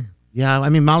guessing, I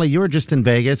mean, Molly, you were just in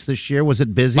Vegas this year. Was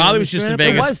it busy? Molly was just in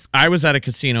Vegas. I was at a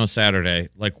casino Saturday.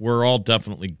 Like, we're all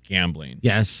definitely gambling.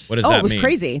 Yes. What does that mean? Oh, it was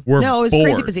crazy. We're no, it was bored.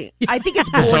 crazy busy. I think it's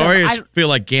bored. So I always feel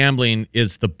like gambling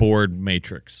is the bored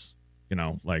matrix.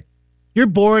 Like you're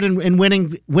bored and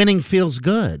winning feels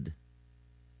good.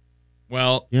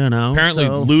 Well, apparently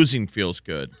losing feels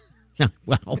good.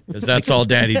 Well, because that's all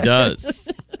Daddy does.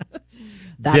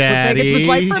 That's what Vegas was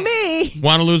like for me.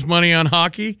 Want to lose money on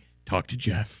hockey? Talk to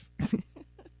Jeff.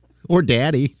 Or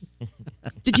Daddy.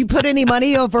 Did you put any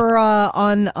money over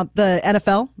on the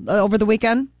NFL over the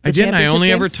weekend? I didn't. I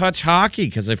only ever touch hockey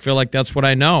because I feel like that's what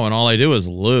I know, and all I do is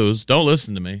lose. Don't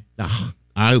listen to me. Oh,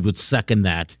 I would second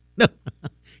that.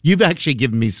 You've actually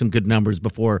given me some good numbers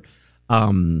before.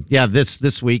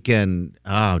 This weekend.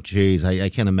 Oh, geez, I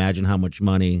can't imagine how much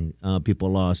money people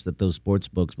lost at those sports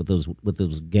books with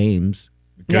those games.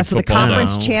 Yeah, so the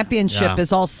conference championship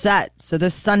is all set. So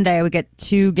this Sunday we get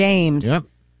 2 games. Yep.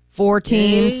 4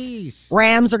 teams. Jeez.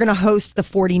 Rams are going to host the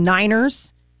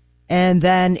 49ers. And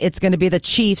then it's going to be the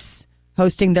Chiefs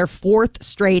hosting their 4th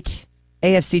straight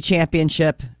AFC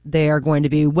championship. They are going to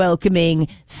be welcoming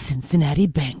Cincinnati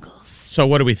Bengals. So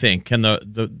what do we think? Can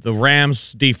the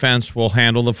Rams defense will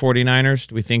handle the 49ers?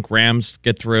 Do we think Rams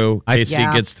get through?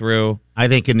 KC gets through? I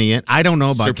think in the end, I don't know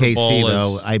about Super KC Bowl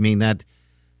though. I mean that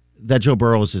Joe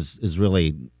Burrows is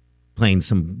really playing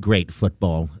some great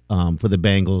football for the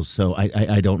Bengals. So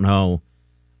I don't know.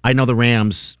 I know the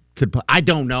Rams could. I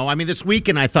don't know. I mean, this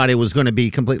weekend I thought it was going to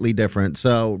be completely different.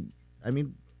 So I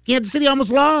mean, Kansas City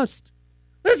almost lost.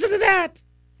 Listen to that.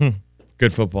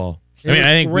 Good football. I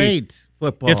think great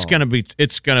football. It's gonna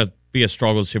be a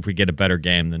struggle to see if we get a better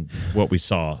game than what we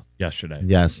saw yesterday.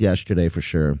 Yes, yesterday for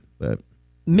sure. But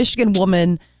Michigan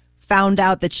woman found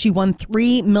out that she won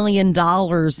 $3 million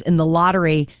in the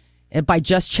lottery by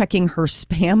just checking her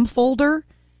spam folder.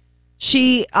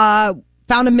 She found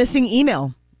a missing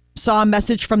email, saw a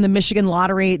message from the Michigan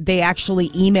Lottery. They actually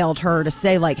emailed her to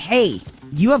say, like, hey,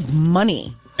 you have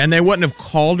money. And they wouldn't have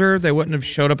called her? They wouldn't have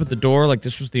showed up at the door like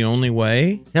this was the only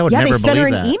way? I would never they sent her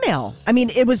an believe that. email. I mean,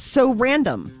 it was so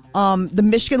random. The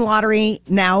Michigan Lottery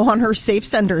now on her safe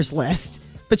senders list.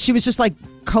 But she was just like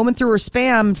combing through her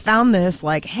spam, found this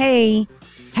like, hey,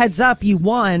 heads up, you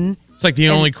won. It's like the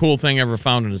only cool thing ever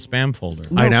found in a spam folder.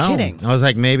 No I know. kidding. I was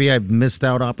like, maybe I missed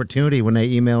out opportunity when they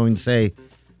email and say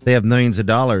they have millions of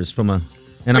dollars from a.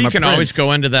 And you can always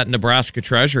go into that Nebraska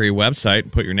Treasury website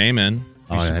and put your name in.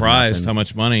 Be surprised how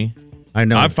much money. I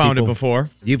know. I've found it before.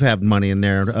 You've had money in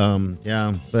there.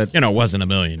 But it wasn't $1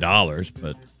 million,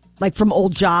 but Like from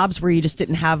old jobs where you just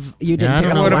didn't pick up It the would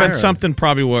have wire. been something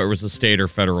probably where it was a state or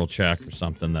federal check or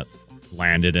something that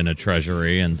landed in a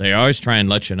treasury, and they always try and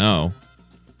let you know.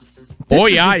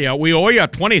 Yeah, we owe you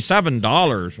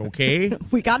 $27, okay?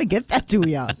 We got to get that to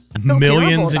you.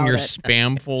 Millions in your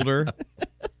spam folder.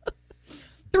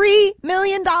 $3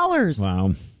 million.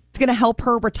 Wow. It's going to help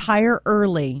her retire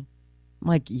early. I'm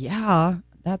like, yeah,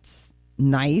 that's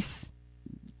nice.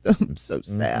 I'm so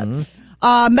sad.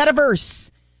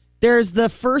 Metaverse. There's the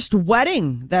first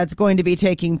wedding that's going to be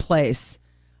taking place.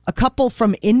 A couple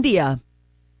from India.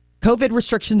 COVID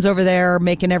restrictions over there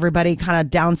making everybody kind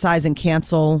of downsize and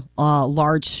cancel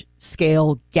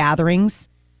large-scale gatherings.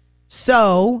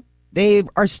 So they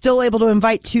are still able to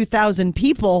invite 2,000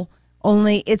 people,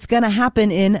 only it's going to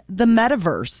happen in the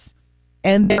metaverse.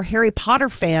 And they're Harry Potter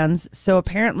fans, so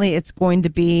apparently it's going to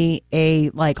be a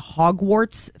like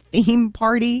Hogwarts theme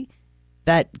party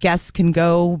that guests can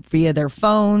go via their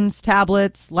phones,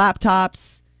 tablets,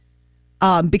 laptops.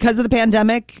 Because of the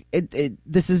pandemic,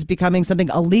 this is becoming something.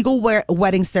 A legal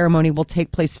wedding ceremony will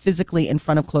take place physically in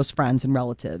front of close friends and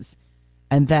relatives.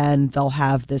 And then they'll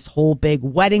have this whole big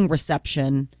wedding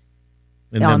reception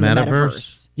In on the the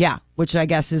metaverse? Yeah, which I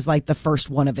guess is like the first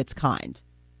one of its kind.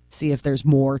 See if there's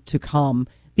more to come.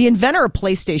 The inventor of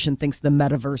PlayStation thinks the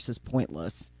metaverse is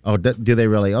pointless. Oh, do they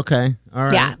really? Okay. All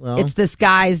right. Yeah, Well, it's this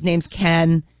guy. His name's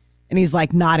Ken, and he's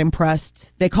like not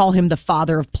impressed. They call him the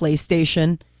father of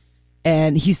PlayStation.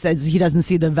 And he says he doesn't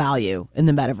see the value in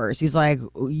the metaverse. He's like,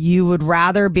 you would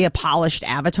rather be a polished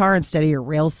avatar instead of your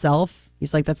real self.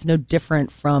 He's like, that's no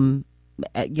different from,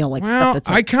 like stuff that's.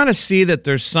 I kind of see that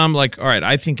there's some all right,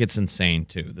 I think it's insane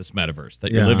too, this metaverse,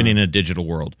 that you're living in a digital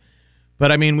world.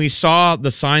 But I mean, we saw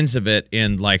the signs of it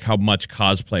in like how much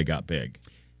cosplay got big.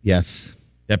 Yes.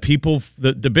 That people,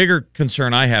 the bigger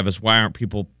concern I have is why aren't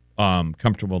people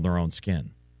comfortable in their own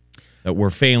skin? That we're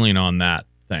failing on that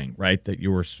thing, right? That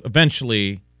you were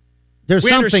eventually. There's we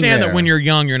something understand there. that when you're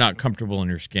young, you're not comfortable in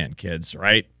your skin, kids,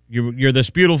 right? You're this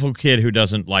beautiful kid who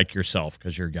doesn't like yourself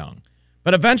because you're young.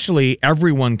 But eventually,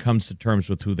 everyone comes to terms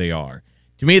with who they are.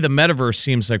 To me, the metaverse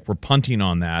seems like we're punting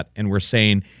on that, and we're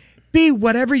saying, be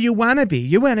whatever you want to be.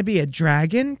 You want to be a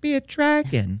dragon? Be a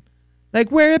dragon.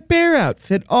 Like, wear a bear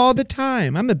outfit all the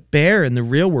time. I'm a bear in the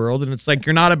real world, and it's like,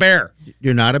 you're not a bear.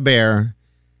 You're not a bear.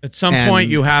 At some point,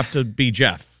 you have to be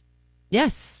Jeff.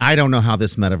 Yes. I don't know how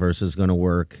this metaverse is going to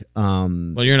work.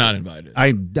 Well, you're not invited.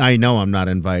 I know I'm not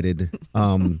invited.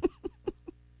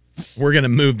 We're going to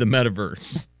move the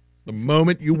metaverse the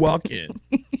moment you walk in.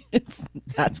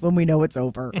 That's when we know it's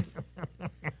over.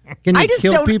 Can I you just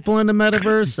kill don't- people in the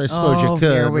metaverse? I suppose you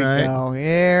could, here we right? go.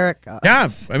 Here it goes. Yeah,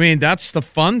 I mean, that's the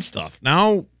fun stuff.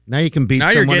 Now you can beat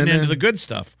Now you're someone getting in into there. the good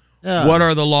stuff. Yeah. What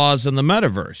are the laws in the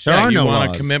metaverse? There are you no want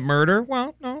laws. to commit murder?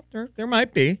 Well, no, there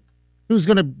might be. Who's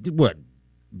going to, what?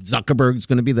 Zuckerberg's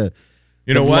going to be the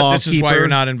You know the what? This is why law-keeper? you're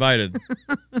not invited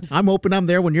I'm hoping I'm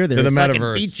there when you're there. to the so I can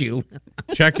metaverse. beat you.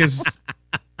 Check his.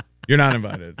 You're not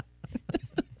invited.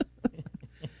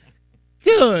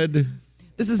 Good.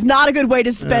 This is not a good way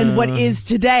to spend what is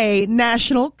today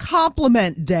National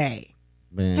Compliment Day.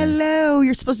 Man. Hello,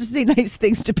 you're supposed to say nice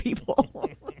things to people.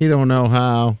 He don't know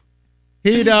how.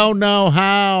 He don't know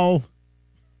how.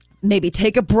 Maybe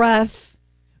take a breath.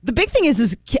 The big thing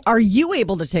is are you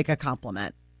able to take a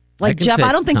compliment? Like, can Jeff, take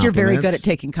I don't think you're very good compliments.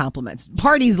 at taking compliments.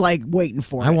 Party's like waiting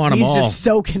for it. I want 'em He's all. just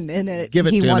soaking in it. Give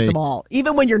it he to wants me. them all.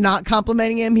 Even when you're not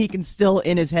complimenting him, he can still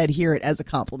in his head hear it as a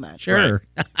compliment. Sure.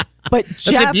 But the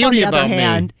Jeff, on beauty the other about me.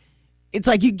 hand, it's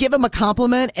like you give him a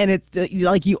compliment and it's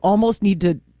like you almost need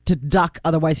to duck.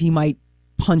 Otherwise, he might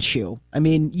punch you. I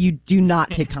mean, you do not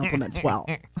take compliments well.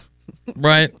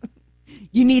 Right.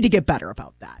 You need to get better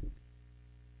about that.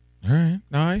 All right.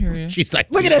 No, I hear you. She's like,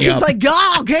 Look at him. "Yep." He's like,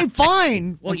 oh, okay,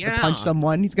 fine. Well, Wants to yeah. punch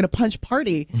someone. He's going to punch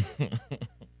Party.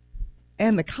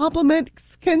 And the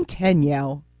compliments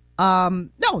continue. No,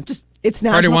 it's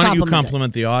National Party, why don't you Compliment Day.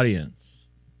 compliment the audience?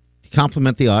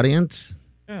 Compliment the audience?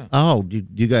 Yeah. Oh,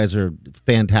 you guys are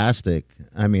fantastic.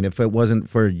 I mean, if it wasn't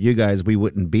for you guys, we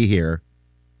wouldn't be here.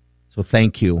 So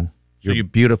thank you. You're you-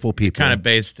 beautiful people. Kind of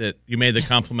based it. You made the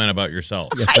compliment about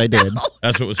yourself. Yes, I did.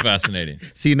 That's what was fascinating.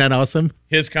 See that awesome?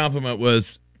 His compliment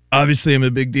was, obviously, I'm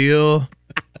a big deal,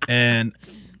 and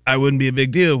I wouldn't be a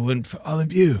big deal when for all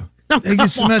of you. Thank you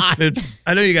so much.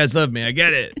 I know you guys love me. I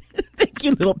get it. Thank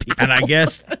you, little people. And I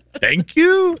guess, thank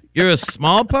you. You're a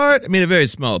small part. I mean, a very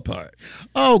small part.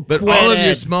 Oh, But quit all of it.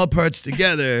 your small parts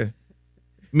together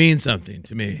mean something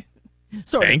to me.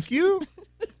 Sort of. Thank you.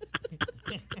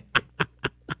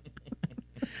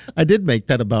 I did make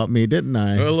that about me, didn't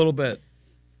I? A little bit.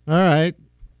 All right.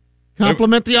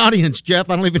 Compliment the audience, Jeff.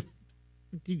 I don't even.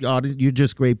 You're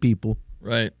just great people.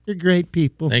 Right. You're great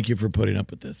people. Thank you for putting up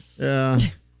with this. Yeah.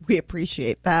 We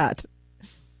appreciate that.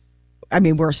 I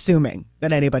mean, we're assuming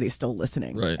that anybody's still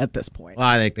listening at this point. Well,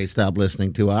 I think they stopped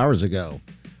listening 2 hours ago.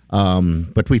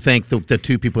 But we thank the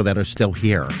two people that are still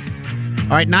here.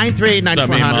 All right,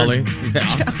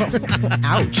 938-9400.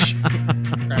 Ouch.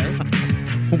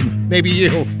 Maybe you,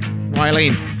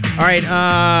 Wileen. All right,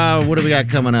 what do we got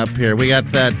coming up here? We got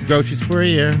that groceries for a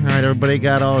year. All right, everybody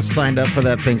got all signed up for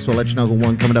that thing, so we'll let you know who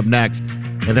won coming up next.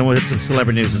 And then we'll hit some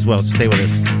celebrity news as well, so stay with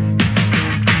us.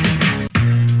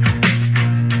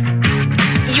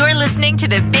 You're listening to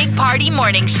the Big Party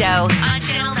Morning Show on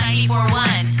Channel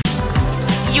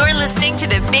 94.1. You're listening to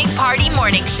the Big Party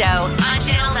Morning Show on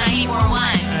Channel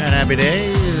 94.1. And happy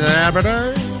days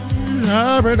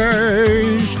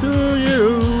to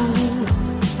you.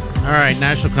 All right,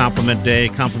 National Compliment Day.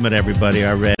 Compliment everybody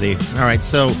already. All right,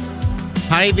 so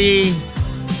Hy-Vee,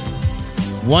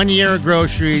 1 year of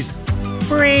groceries,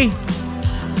 free.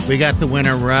 We got the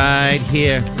winner right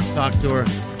here. Let's talk to her.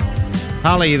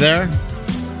 Holly, you there?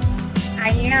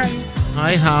 I am.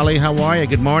 Hi, Holly. How are you?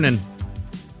 Good morning.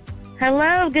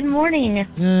 Hello. Good morning.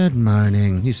 Good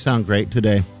morning. You sound great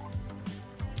today.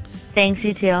 Thanks,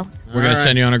 you too. We're going to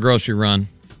send you on a grocery run.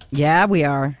 Yeah, we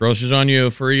are. Groceries on you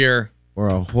for a year. For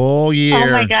a whole year.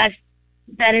 Oh my gosh,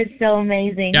 that is so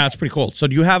amazing. Yeah, it's pretty cool. So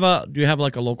do you have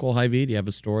like a local Hy-Vee? Do you have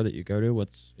a store that you go to?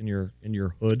 What's in your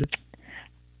hood?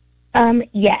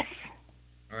 Yes.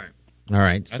 All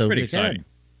right. That's pretty exciting.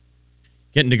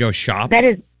 Getting to go shop.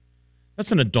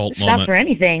 That's an adult shop moment for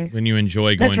anything. when you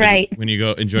enjoy going.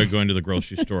 Enjoy going to the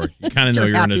grocery store. You kind of know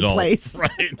you're an adult, place.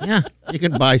 right? Yeah, you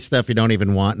can buy stuff you don't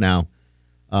even want now.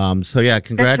 So yeah,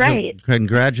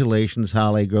 congratulations,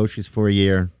 Holly. Groceries for a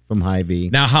year from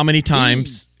Hy-Vee. Now, how many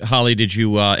times, Holly, did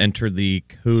you enter the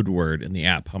code word in the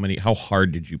app? How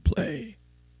hard did you play?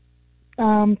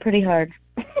 Pretty hard.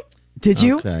 Did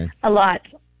you? Okay. A lot.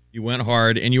 You went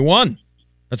hard and you won.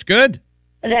 That's good.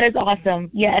 That is awesome.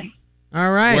 Yes.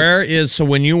 All right. So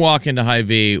when you walk into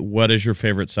Hy-Vee, what is your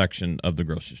favorite section of the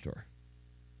grocery store?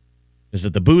 Is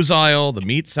it the booze aisle, the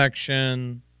meat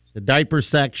section, the diaper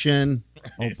section?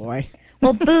 Oh boy.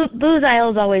 Well, booze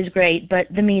aisle is always great, but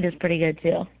the meat is pretty good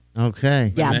too.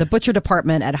 Okay. Yeah, the butcher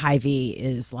department at Hy-Vee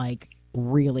is like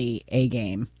really a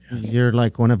game. Yes. You're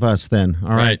like one of us then.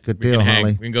 All right. Good deal,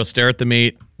 Holly. We can go stare at the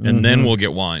meat, and then we'll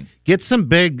get wine. Get some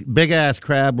big ass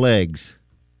crab legs.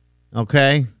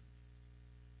 Okay?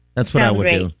 That's what I would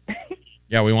do.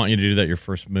 Yeah, we want you to do that your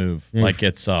first move, like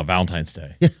it's Valentine's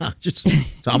Day. Yeah,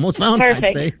 it's almost Valentine's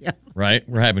Day. Yeah. Right?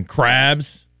 We're having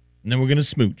crabs, and then we're going to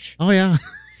smooch. Oh, yeah.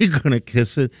 You're going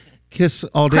to kiss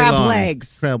all day crab long.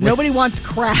 Legs. Nobody wants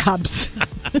crabs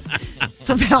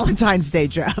for Valentine's Day,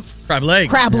 Jeff. Crab legs.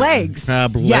 Crab legs.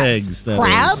 Crab yes. legs.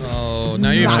 Crabs? Oh,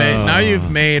 now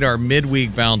you've made our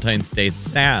midweek Valentine's Day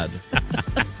sad.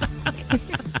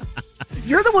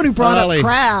 You're the one who brought up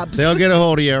crabs. They'll get a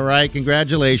hold of you, all right?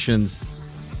 Congratulations.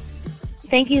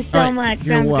 Thank you so much.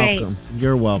 You're Sounds welcome. great.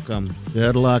 You're welcome.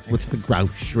 Good luck with the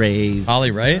groceries.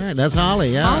 Holly, right? All right, that's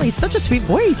Holly, yeah. Holly's such a sweet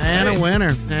voice. And a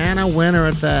winner. And a winner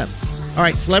at that. All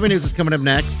right, Celebrity News is coming up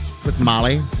next with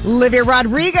Molly. Olivia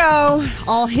Rodrigo.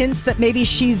 All hints that maybe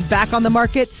she's back on the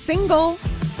market single. All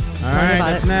right,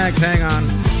 that's next. Hang on.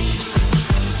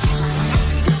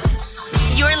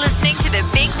 You're listening to the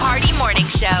Big Party Morning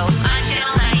Show on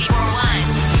Channel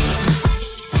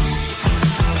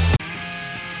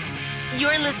 94.1.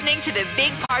 You're listening to the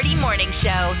Big Party Morning Show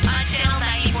on Channel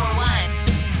 94.1.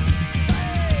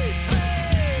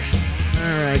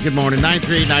 All right, good morning.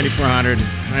 938-9400.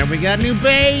 And we got new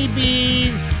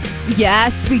babies.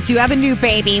 Yes, we do have a new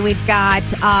baby. We've got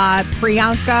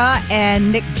Priyanka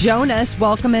and Nick Jonas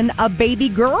welcoming a baby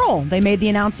girl. They made the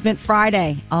announcement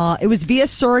Friday. It was via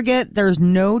surrogate. There's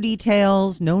no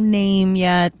details, no name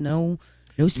yet, no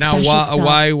special stuff.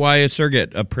 Now, why a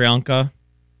surrogate? Priyanka? Is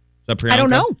that Priyanka? I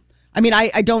don't know. I mean,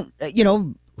 I don't,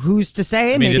 who's to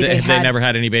say? I mean, maybe have they never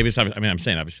had any babies? I mean, I'm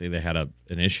saying obviously they had an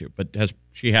issue, but has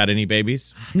she had any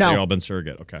babies? No. They've all been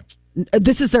surrogate. Okay.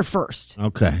 This is their first.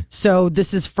 Okay. So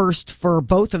this is first for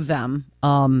both of them.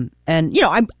 And,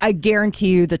 I guarantee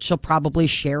you that she'll probably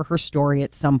share her story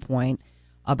at some point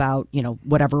about,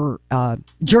 whatever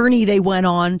journey they went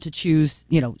on to choose,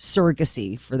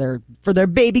 surrogacy for their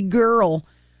baby girl.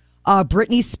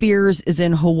 Britney Spears is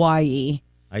in Hawaii.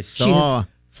 I saw. She has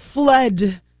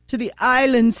fled to the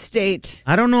island state.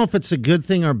 I don't know if it's a good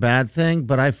thing or bad thing,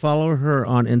 but I follow her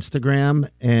on Instagram,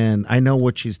 and I know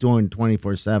what she's doing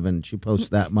 24/7. She posts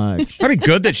that much. Probably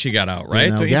good that she got out, right?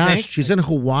 Don't you think? She's in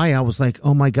Hawaii. I was like,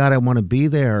 oh my God, I want to be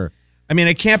there. I mean,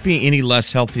 it can't be any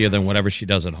less healthier than whatever she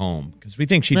does at home, because we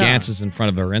think she dances in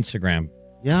front of her Instagram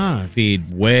Yeah.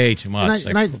 Feed way too much.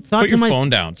 And I thought put to your phone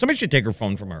down. Somebody should take her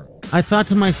phone from her. I thought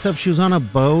to myself, she was on a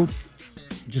boat,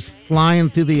 just flying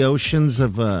through the oceans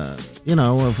of, Hawaii,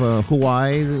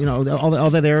 all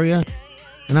that area.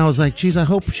 And I was like, geez, I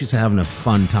hope she's having a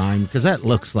fun time because that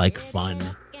looks like fun.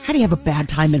 How do you have a bad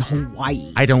time in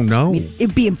Hawaii? I don't know. I mean,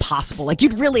 it'd be impossible. Like,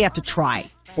 you'd really have to try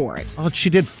for it. Oh, she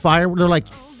did fire. They're like,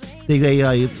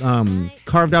 they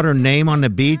carved out her name on the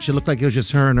beach. It looked like it was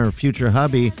just her and her future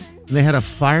hubby. And they had a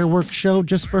fireworks show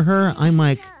just for her. I'm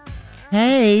like,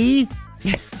 hey,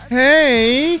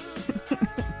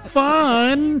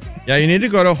 fun. Yeah, you need to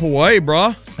go to Hawaii,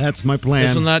 bro. That's my plan.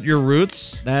 Isn't that your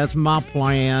roots? That's my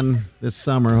plan this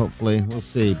summer, hopefully. We'll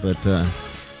see, but... well,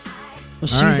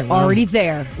 she's already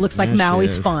there. Looks like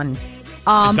Maui's fun. Is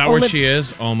that where she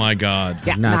is? Oh, my God.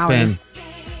 Yeah, not been.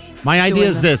 My idea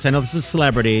is this. I know this is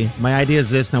celebrity. My idea is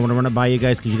this, and I want to run it by you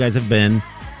guys because you guys have been.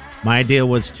 My idea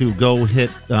was to go hit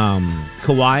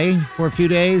Kauai for a few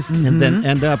days and then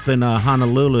end up in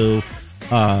Honolulu,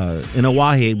 in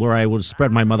Oahu, where I would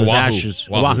spread my mother's ashes.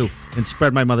 Oahu. And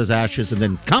spread my mother's ashes and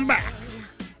then come back.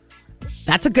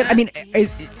 That's a good,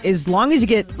 as long as you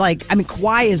get,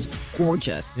 Kauai is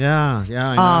gorgeous. Yeah,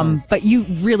 I know. But you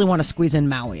really want to squeeze in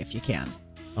Maui if you can.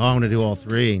 Oh, I'm going to do all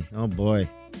three. Oh, boy.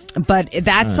 But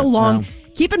that's a long...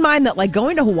 Keep in mind that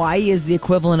going to Hawaii is the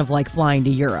equivalent of flying to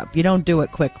Europe. You don't do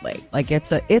it quickly.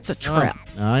 It's a trip.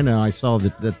 Oh, I know. I saw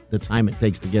the time it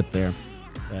takes to get there.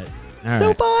 But,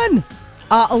 so fun.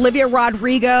 Olivia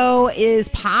Rodrigo is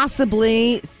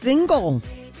possibly single.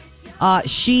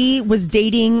 She was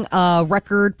dating a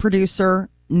record producer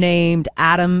named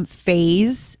Adam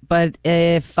Faze. But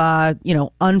if,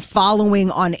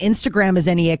 unfollowing on Instagram is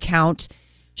any account,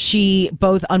 she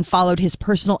both unfollowed his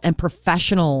personal and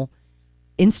professional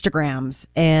Instagrams,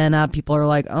 and people are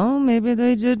like, oh, maybe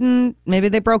they didn't, maybe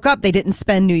they broke up. They didn't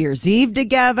spend New Year's Eve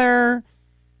together,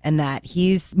 and that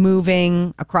he's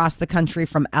moving across the country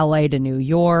from LA to New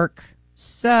York.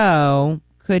 So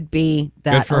could be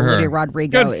that Olivia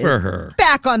Rodrigo is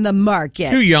back on the market.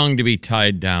 Too young to be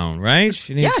tied down, right?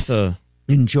 She needs to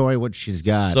enjoy what she's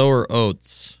got. Sow her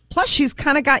oats. Plus, she's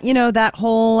kind of got, that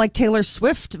whole Taylor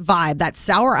Swift vibe. That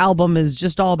Sour album is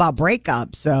just all about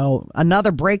breakup. So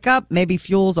another breakup maybe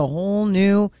fuels a whole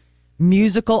new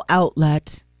musical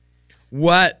outlet.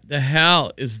 What the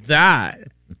hell is that?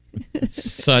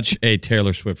 Such a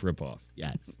Taylor Swift ripoff.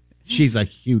 Yes. She's a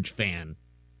huge fan.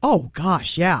 Oh,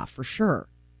 gosh. Yeah, for sure.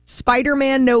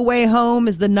 Spider-Man No Way Home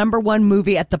is the #1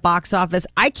 movie at the box office.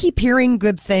 I keep hearing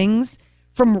good things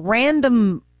from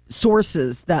random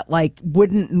sources that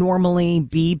wouldn't normally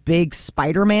be big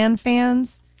Spider-Man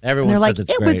fans. Everyone says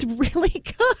it's great. It was really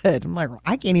good. I'm like,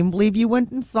 I can't even believe you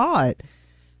went and saw it.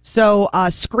 So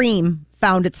Scream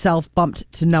found itself bumped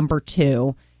to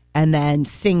 #2, and then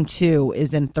Sing 2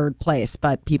 is in 3rd place.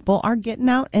 But people are getting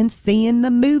out and seeing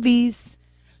the movies.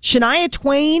 Shania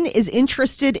Twain is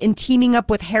interested in teaming up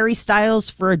with Harry Styles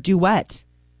for a duet.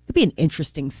 Could be an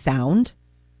interesting sound.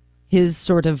 His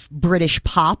sort of British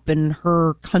pop and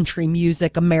her country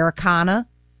music, Americana.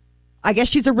 I guess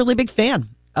she's a really big fan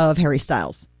of Harry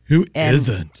Styles. Who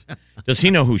isn't? Does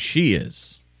he know who she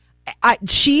is?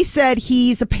 She said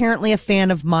he's apparently a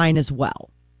fan of mine as well.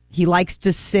 He likes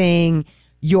to sing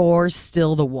You're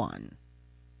Still the One.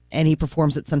 And he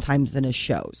performs it sometimes in his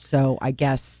shows. So I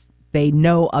guess they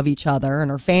know of each other and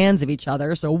are fans of each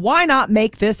other. So why not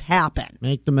make this happen?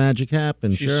 Make the magic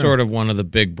happen. She's sort of one of the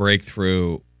big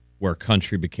breakthrough where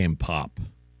country became pop.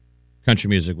 Country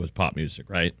music was pop music,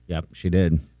 right? Yep, she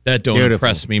did. That don't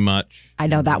impress me much. I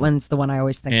know that one's the one I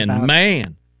always think about. And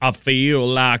man, I feel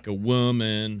like a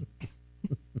woman.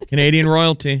 Canadian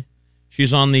royalty.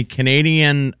 She's on the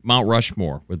Canadian Mount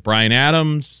Rushmore with Bryan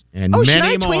Adams. And many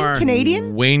Shania more. Twain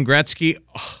Canadian? Wayne Gretzky.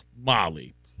 Oh,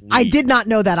 Molly, please. I did not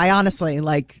know that. I honestly,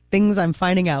 things I'm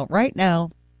finding out right now.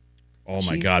 Oh,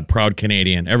 my God. Proud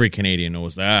Canadian. Every Canadian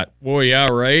knows that. Boy, yeah,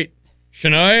 right?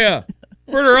 Shania,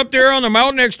 put her up there on the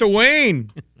mountain next to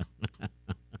Wayne.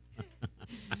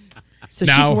 So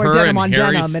now she can wear denim on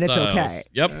denim, and it's Styles. okay.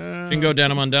 Yep, she can go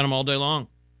denim on denim all day long.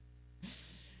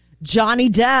 Johnny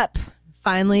Depp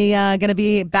finally going to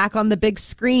be back on the big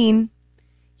screen.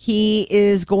 He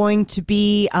is going to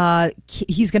be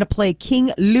he's going to play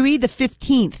King Louis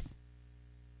XV.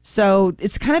 So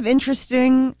it's kind of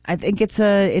interesting. I think it's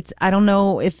I don't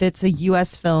know if it's a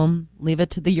U.S. film. Leave it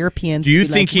to the Europeans. Do you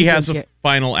think he has a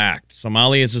final act?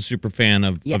 Somali is a super fan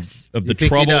of the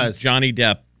troubled Johnny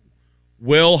Depp.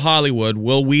 Will Hollywood,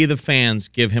 will we the fans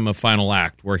give him a final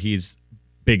act where he's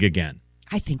big again?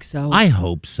 I think so. I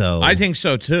hope so. I think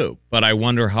so too. But I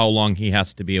wonder how long he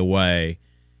has to be away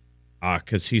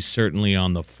because he's certainly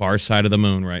on the far side of the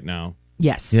moon right now.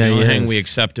 Yes. The only thing we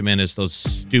accept him in is those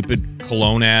stupid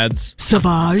cologne ads.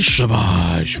 Savage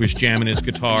was jamming his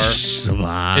guitar.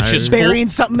 Savage. It's just burying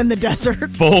something in the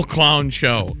desert. Full clown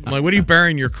show. I'm like, what are you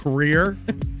burying, your career?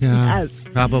 Yeah, Yes.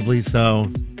 probably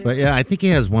so. But yeah, I think he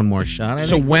has one more shot.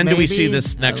 So when do we see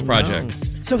this next project?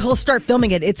 So he'll start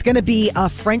filming it. It's going to be a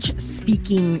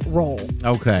French-speaking role.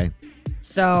 Okay.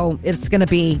 So it's going to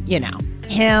be,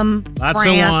 him, Lots France.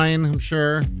 of wine, I'm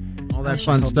sure. All that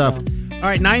fun stuff. All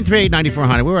right,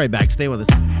 938-9400. We're right back. Stay with us.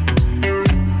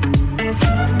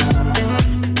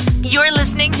 You're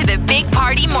listening to the Big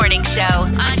Party Morning Show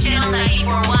on Channel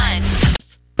 94.1.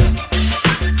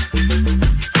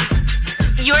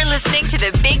 You're listening to the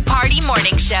Big Party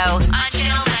Morning Show on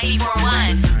Channel 94.1. All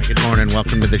right, good morning.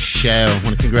 Welcome to the show. I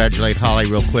want to congratulate Holly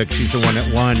real quick. She's the one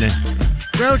that won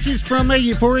groceries for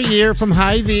a year from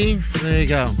Hy-Vee. So there you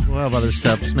go. We'll have other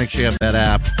stuff. Just make sure you have that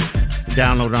app.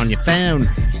 Download it on your phone.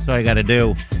 That's all you got to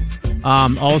do.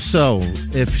 Also,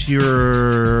 if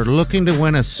you're looking to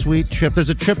win a sweet trip, there's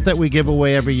a trip that we give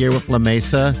away every year with La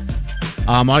Mesa.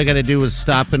 All you got to do is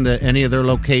stop into any of their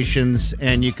locations,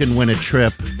 and you can win a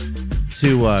trip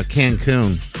to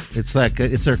Cancun.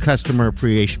 It's our customer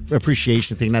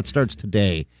appreciation thing that starts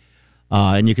today,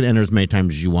 and you can enter as many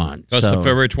times as you want. That's the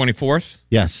February 24th?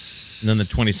 Yes. And then the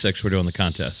 26th, we're doing the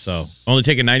contest. So only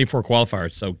taking 94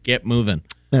 qualifiers, so get moving.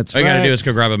 That's all right. you got to do is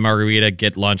go grab a margarita,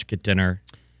 get lunch, get dinner,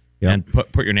 Yep. and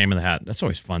put your name in the hat. That's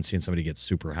always fun, seeing somebody get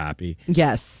super happy.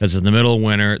 Yes. Because in the middle of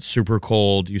winter, it's super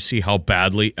cold. You see how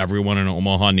badly everyone in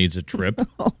Omaha needs a trip.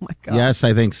 Oh, my God. Yes,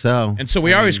 I think so. And so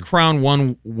we always crown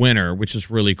one winner, which is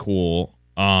really cool.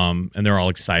 And they're all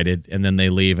excited. And then they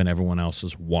leave and everyone else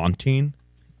is wanting.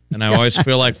 And I always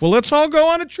feel like, well, let's all go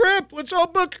on a trip. Let's all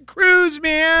book a cruise,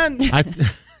 man. I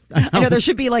know there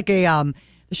should be like a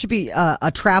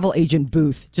travel agent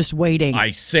booth just waiting.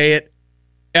 I say it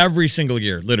every single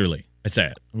year, literally. I say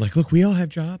it. I'm like, look, we all have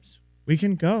jobs. We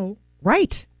can go.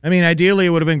 Right. I mean, ideally, it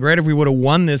would have been great if we would have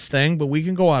won this thing, but we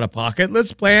can go out of pocket.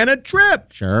 Let's plan a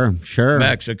trip. Sure.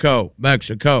 Mexico.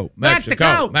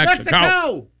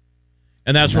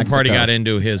 And that's where Party got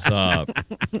into his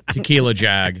tequila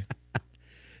jag.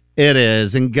 It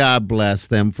is, and God bless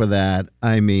them for that.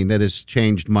 I mean, that has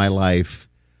changed my life.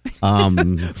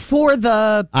 For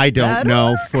the I don't better?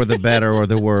 know for the better or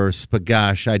the worse, but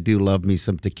gosh, I do love me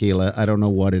some tequila. I don't know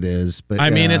what it is, but I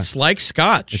mean, it's like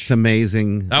scotch. It's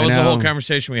amazing. That was the whole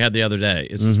conversation we had the other day.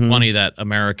 It's funny that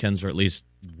Americans, or at least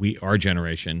our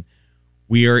generation,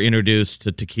 we are introduced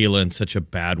to tequila in such a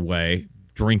bad way,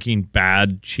 drinking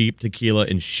bad, cheap tequila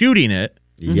and shooting it.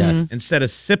 Yes. Instead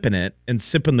of sipping it and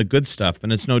sipping the good stuff.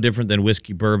 And it's no different than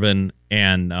whiskey, bourbon,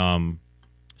 and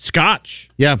scotch.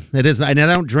 Yeah, it is. And I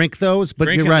don't drink those, but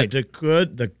Drinking you're right. The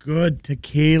good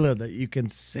tequila that you can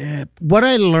sip. What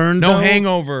I learned, No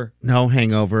hangover.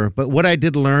 But what I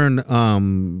did learn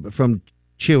from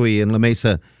Chewy and La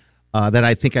Mesa, that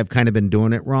I think I've kind of been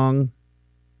doing it wrong.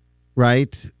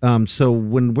 Right? So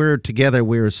when we're together,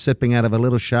 we're sipping out of a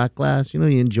little shot glass. You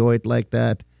enjoy it like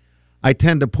that. I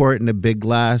tend to pour it in a big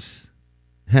glass.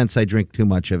 Hence, I drink too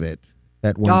much of it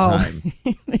at one time.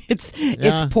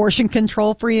 It's portion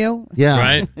control for you. Yeah.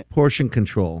 Right? Portion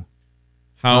control.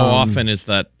 How often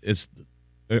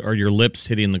are your lips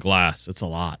hitting the glass? It's a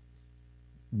lot.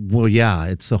 Well, yeah,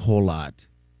 it's a whole lot.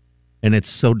 And it's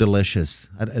so delicious.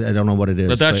 I don't know what it is.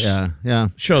 But that yeah.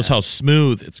 shows how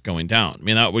smooth it's going down. I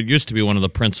mean, that used to be one of the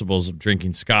principles of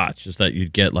drinking scotch, is that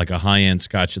you'd get like a high-end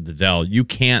scotch at the Dell. You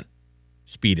can't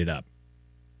speed it up.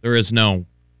 There is no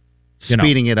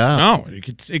speeding it up. No, you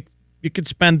could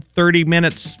spend 30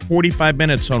 minutes, 45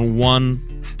 minutes on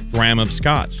 1 gram of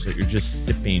scotch that you're just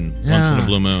sipping once in a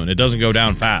blue moon. It doesn't go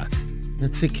down fast.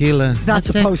 That's tequila. It's not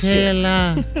supposed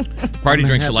to. Party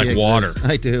drinks it like water.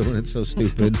 I do, and it's so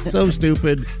stupid. So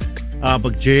stupid.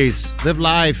 But geez, live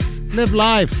life. Live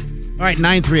life. All right,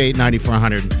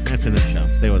 938-9400. That's in the show.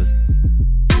 Stay with us.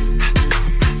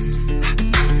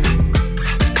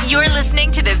 You're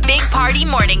listening to the Big Party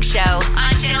Morning Show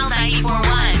on Channel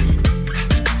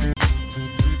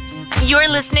 94.1. You're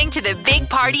listening to the Big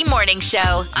Party Morning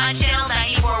Show on Channel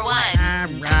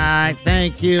 94.1. All right,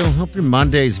 thank you. Hope your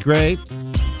Monday's great.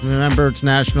 Remember, it's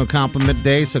National Compliment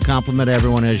Day, so compliment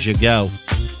everyone as you go.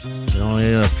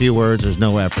 Only a few words, there's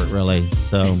no effort, really.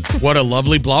 So, what a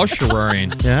lovely blouse you're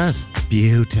wearing. Yes,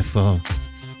 beautiful.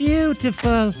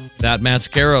 Beautiful. That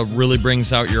mascara really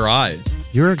brings out your eyes.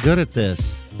 You're good at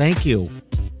this. Thank you.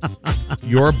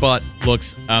 Your butt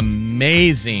looks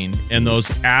amazing in those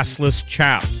assless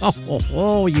chaps.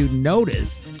 Oh, you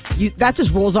noticed. That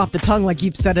just rolls off the tongue like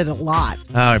you've said it a lot.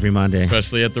 Oh, every Monday.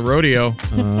 Especially at the rodeo.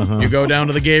 You go down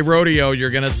to the gay rodeo,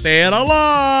 you're going to say it a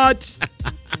lot.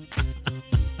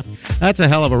 That's a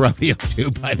hell of a rodeo, too,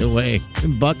 by the way.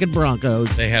 Bucket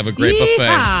Broncos. They have a great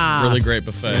buffet. Really great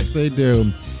buffet. Yes, they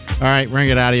do. All right, we're going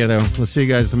to get out of here, though. We'll see you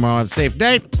guys tomorrow. Have a safe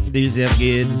day. Do yourself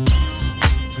good.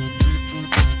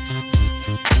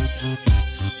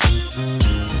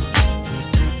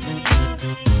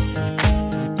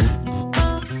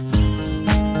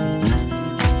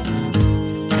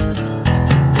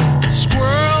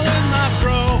 Squirrel in my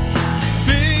fro.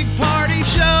 Big party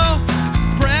show.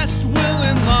 Breast will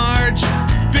enlarge.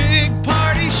 Big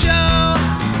party show.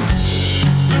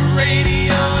 The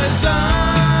radio is on.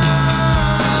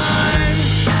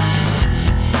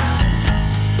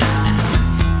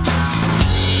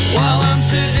 While I'm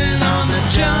sitting on the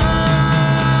john.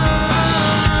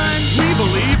 We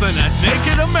believe in a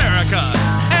naked America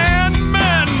and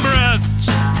man breasts.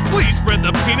 Please spread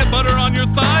the peanut butter on your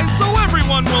thighs so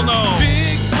everyone will know.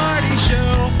 Big party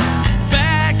show.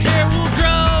 Back hair will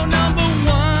grow. Number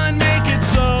one, make it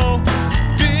so.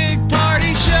 Big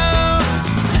party show.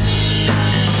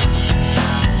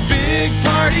 Big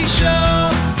party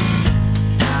show.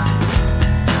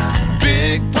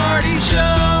 Big party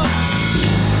show.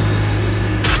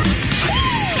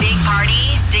 Big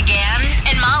Party, DeGan,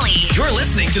 and Molly You're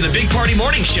listening to the Big Party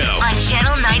Morning Show. on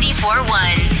Channel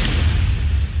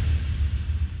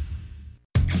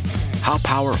 94.1. How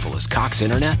powerful is Cox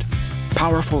Internet?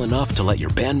 Powerful enough to let your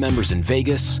band members in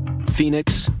Vegas,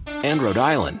 Phoenix, and Rhode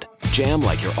Island jam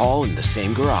like you're all in the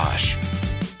same garage.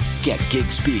 Get gig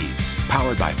speeds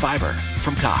powered by fiber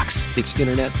from Cox. It's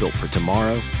internet built for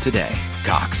tomorrow, today.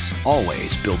 Cox,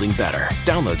 always building better.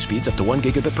 Download speeds up to 1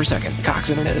 gigabit per second. Cox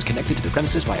Internet is connected to the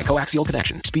premises via coaxial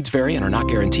connection. Speeds vary and are not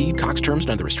guaranteed. Cox terms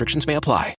and other restrictions may apply.